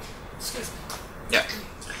that. Excuse me. Yeah.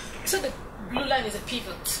 So the blue line is a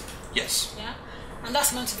pivot. Yes. Yeah, and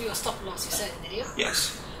that's meant to be your stop loss. You said in the video.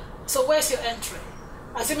 Yes. So where's your entry?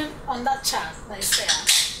 Assuming on that chart that is there,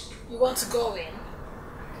 you want to go in.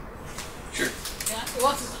 Sure. Yeah. You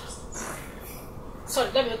want to. Sorry,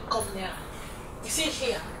 let me come here. You see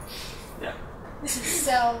here. Yeah. This is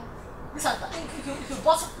sell. This is if you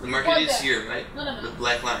bought. The market is here, right? No. The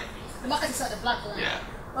black line. The market is at the black line. Yeah.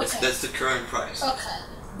 Okay. That's the current price. Okay.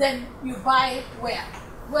 Then you buy where?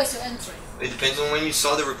 Where's your entry? It depends on when you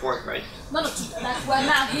saw the report, right? No, like we're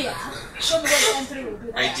now here. Show me where the entry will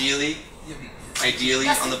be. Ideally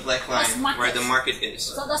that's on the black line where the market is.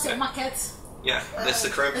 So that's your market. Yeah, that's the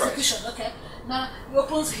current price. Execution. Okay. Now it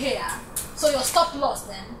opens here. So your stop loss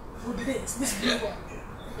then will be this blue one.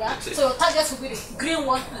 Yeah. So your target will be the green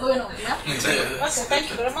one going on. Yeah. Okay. Thank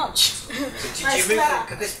you very much. So did you move?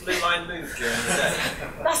 Could this blue line move during the day?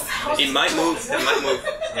 That's how it might move. It might move.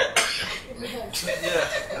 Yeah.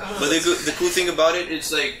 But the cool thing about it is,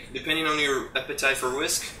 like, depending on your appetite for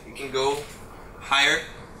risk, you can go higher.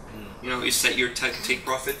 You know, you set your take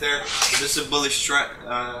profit there. So this is a bullish chart.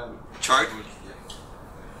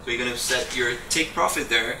 So you're gonna set your take profit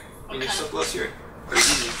there, and your stop loss here. Very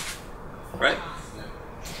easy, right?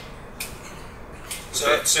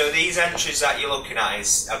 So these entries that you're looking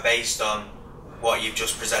at are based on what you've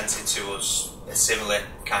just presented to us. A similar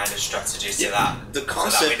kind of strategies to that. The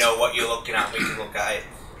concept, so that we know what you're looking at, we can look at it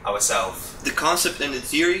ourselves. The concept and the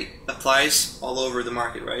theory applies all over the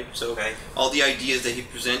market, right? So all the ideas that he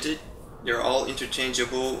presented, they're all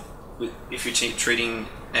interchangeable with if you're trading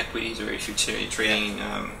equities or if you're trading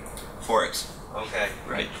Forex. Okay.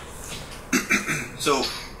 Right. So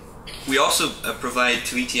we also provide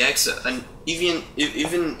to ETX an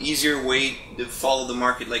even easier way to follow the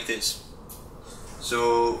market like this.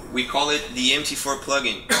 So we call it the MT4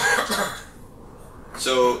 plugin.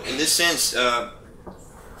 So in this sense,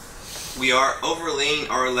 we are overlaying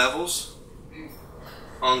our levels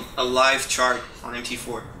on a live chart on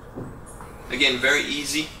MT4. Again, very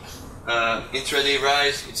easy. Intraday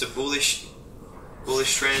rise, it's a bullish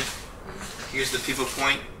trend. Here's the pivot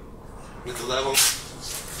point with the level,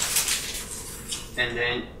 and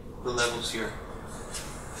then the levels here,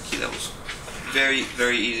 key levels. Very,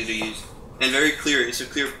 very easy to use and very clear. It's a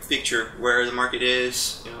clear picture where the market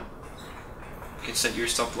is. You know, you can set your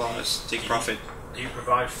stop loss, take profit. Do you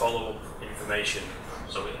provide follow-up information?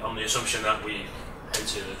 So on the assumption that we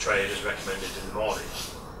enter the trade as recommended in the morning,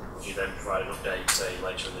 do you then provide an update, say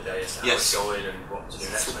later in the day, as to how it's going and what to do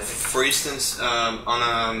next? Maybe? For instance, on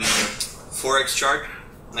a Forex chart,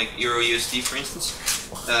 like Euro USD for instance,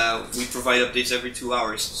 we provide updates every 2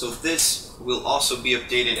 hours. So this will also be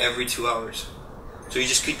updated every 2 hours. So you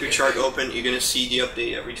just keep your chart open, you're going to see the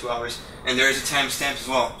update every 2 hours. And there is a timestamp as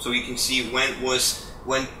well, so you can see when the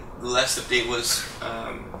last update was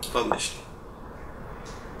published.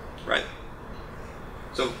 Right.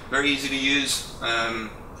 So very easy to use.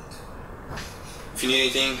 If you need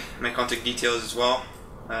anything, my contact details as well.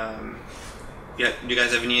 Yeah, do you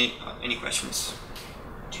guys have any questions?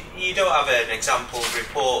 You don't have an example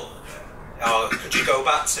report, or could you go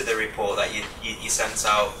back to the report that you sent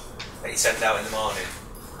out in the morning?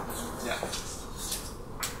 Yeah.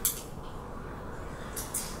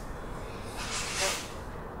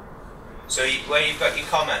 So where you've got your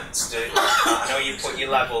comments, I know you put your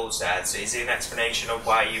levels there. So is there an explanation of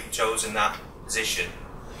why you've chosen that position?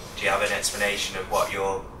 Do you have an explanation of what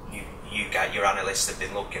your analysts have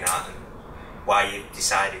been looking at and why you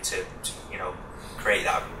decided to create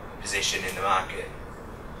that position in the market?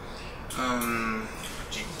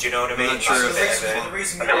 Do you know what I mean? I'm not sure.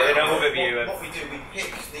 What we do, we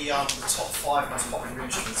pick the top 5 most popular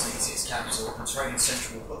instruments in ETX Capital, and Trading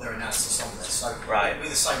Central will put their analysis on there. So we're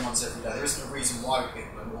the same ones every day. There isn't a reason why we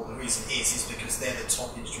pick them, or the reason is because they're the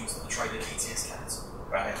top instruments that are traded at ETX Capital.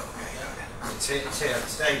 Right. Okay. It's here.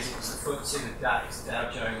 Today's it's the FTSE, the DAX,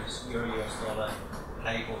 Dow Jones, Euro US dollar,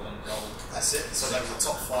 cable and gold. That's it. So those are the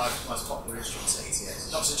top 5 most popular instruments at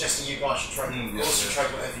ETX. Not suggesting you guys should trade. Of course, you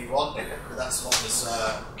trade whatever you want, but that's what was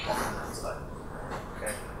popular today.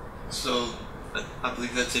 Okay. So I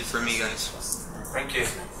believe that's it for me, guys. Thank you.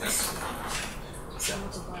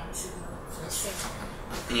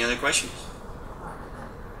 Any other questions?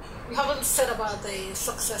 You haven't said about the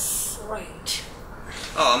success rate.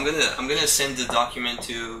 Oh, I'm gonna send the document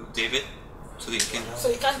to David, so he can. So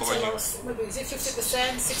you can forward tell you. us, maybe is it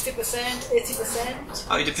 50%, 60%, 80%?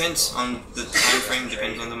 Oh, it depends on the time frame,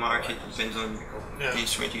 depends on the market, depends on the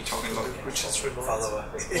instrument you're talking about. Which instrument? Follower.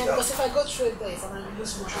 No, because if I go through days and I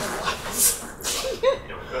lose my happens.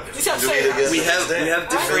 We have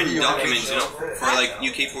different documents, you know, for like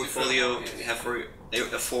UK portfolio, we have for a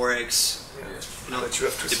Forex. You know, But you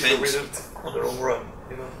have to see the depends. result on the long run.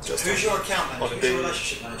 You know, just Who's your account on manager? a Who's your daily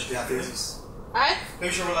relationship manager?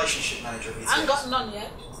 Who's your relationship manager of ETX? I ain't got none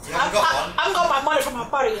yet. You haven't got one? I haven't got my money from my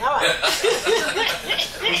party, have I?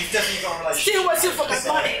 Well, you've definitely got a relationship. Still waiting for my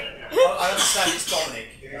money. I understand it's Dominic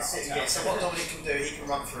who's sitting here. So what Dominic can do, he can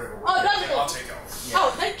run through it all. Oh, Dominic. I'll take it on.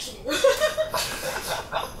 Oh, thank you.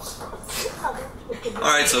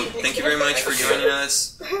 Alright, so thank you very much for joining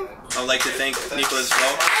us. I'd like to thank Nicolas as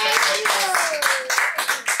well.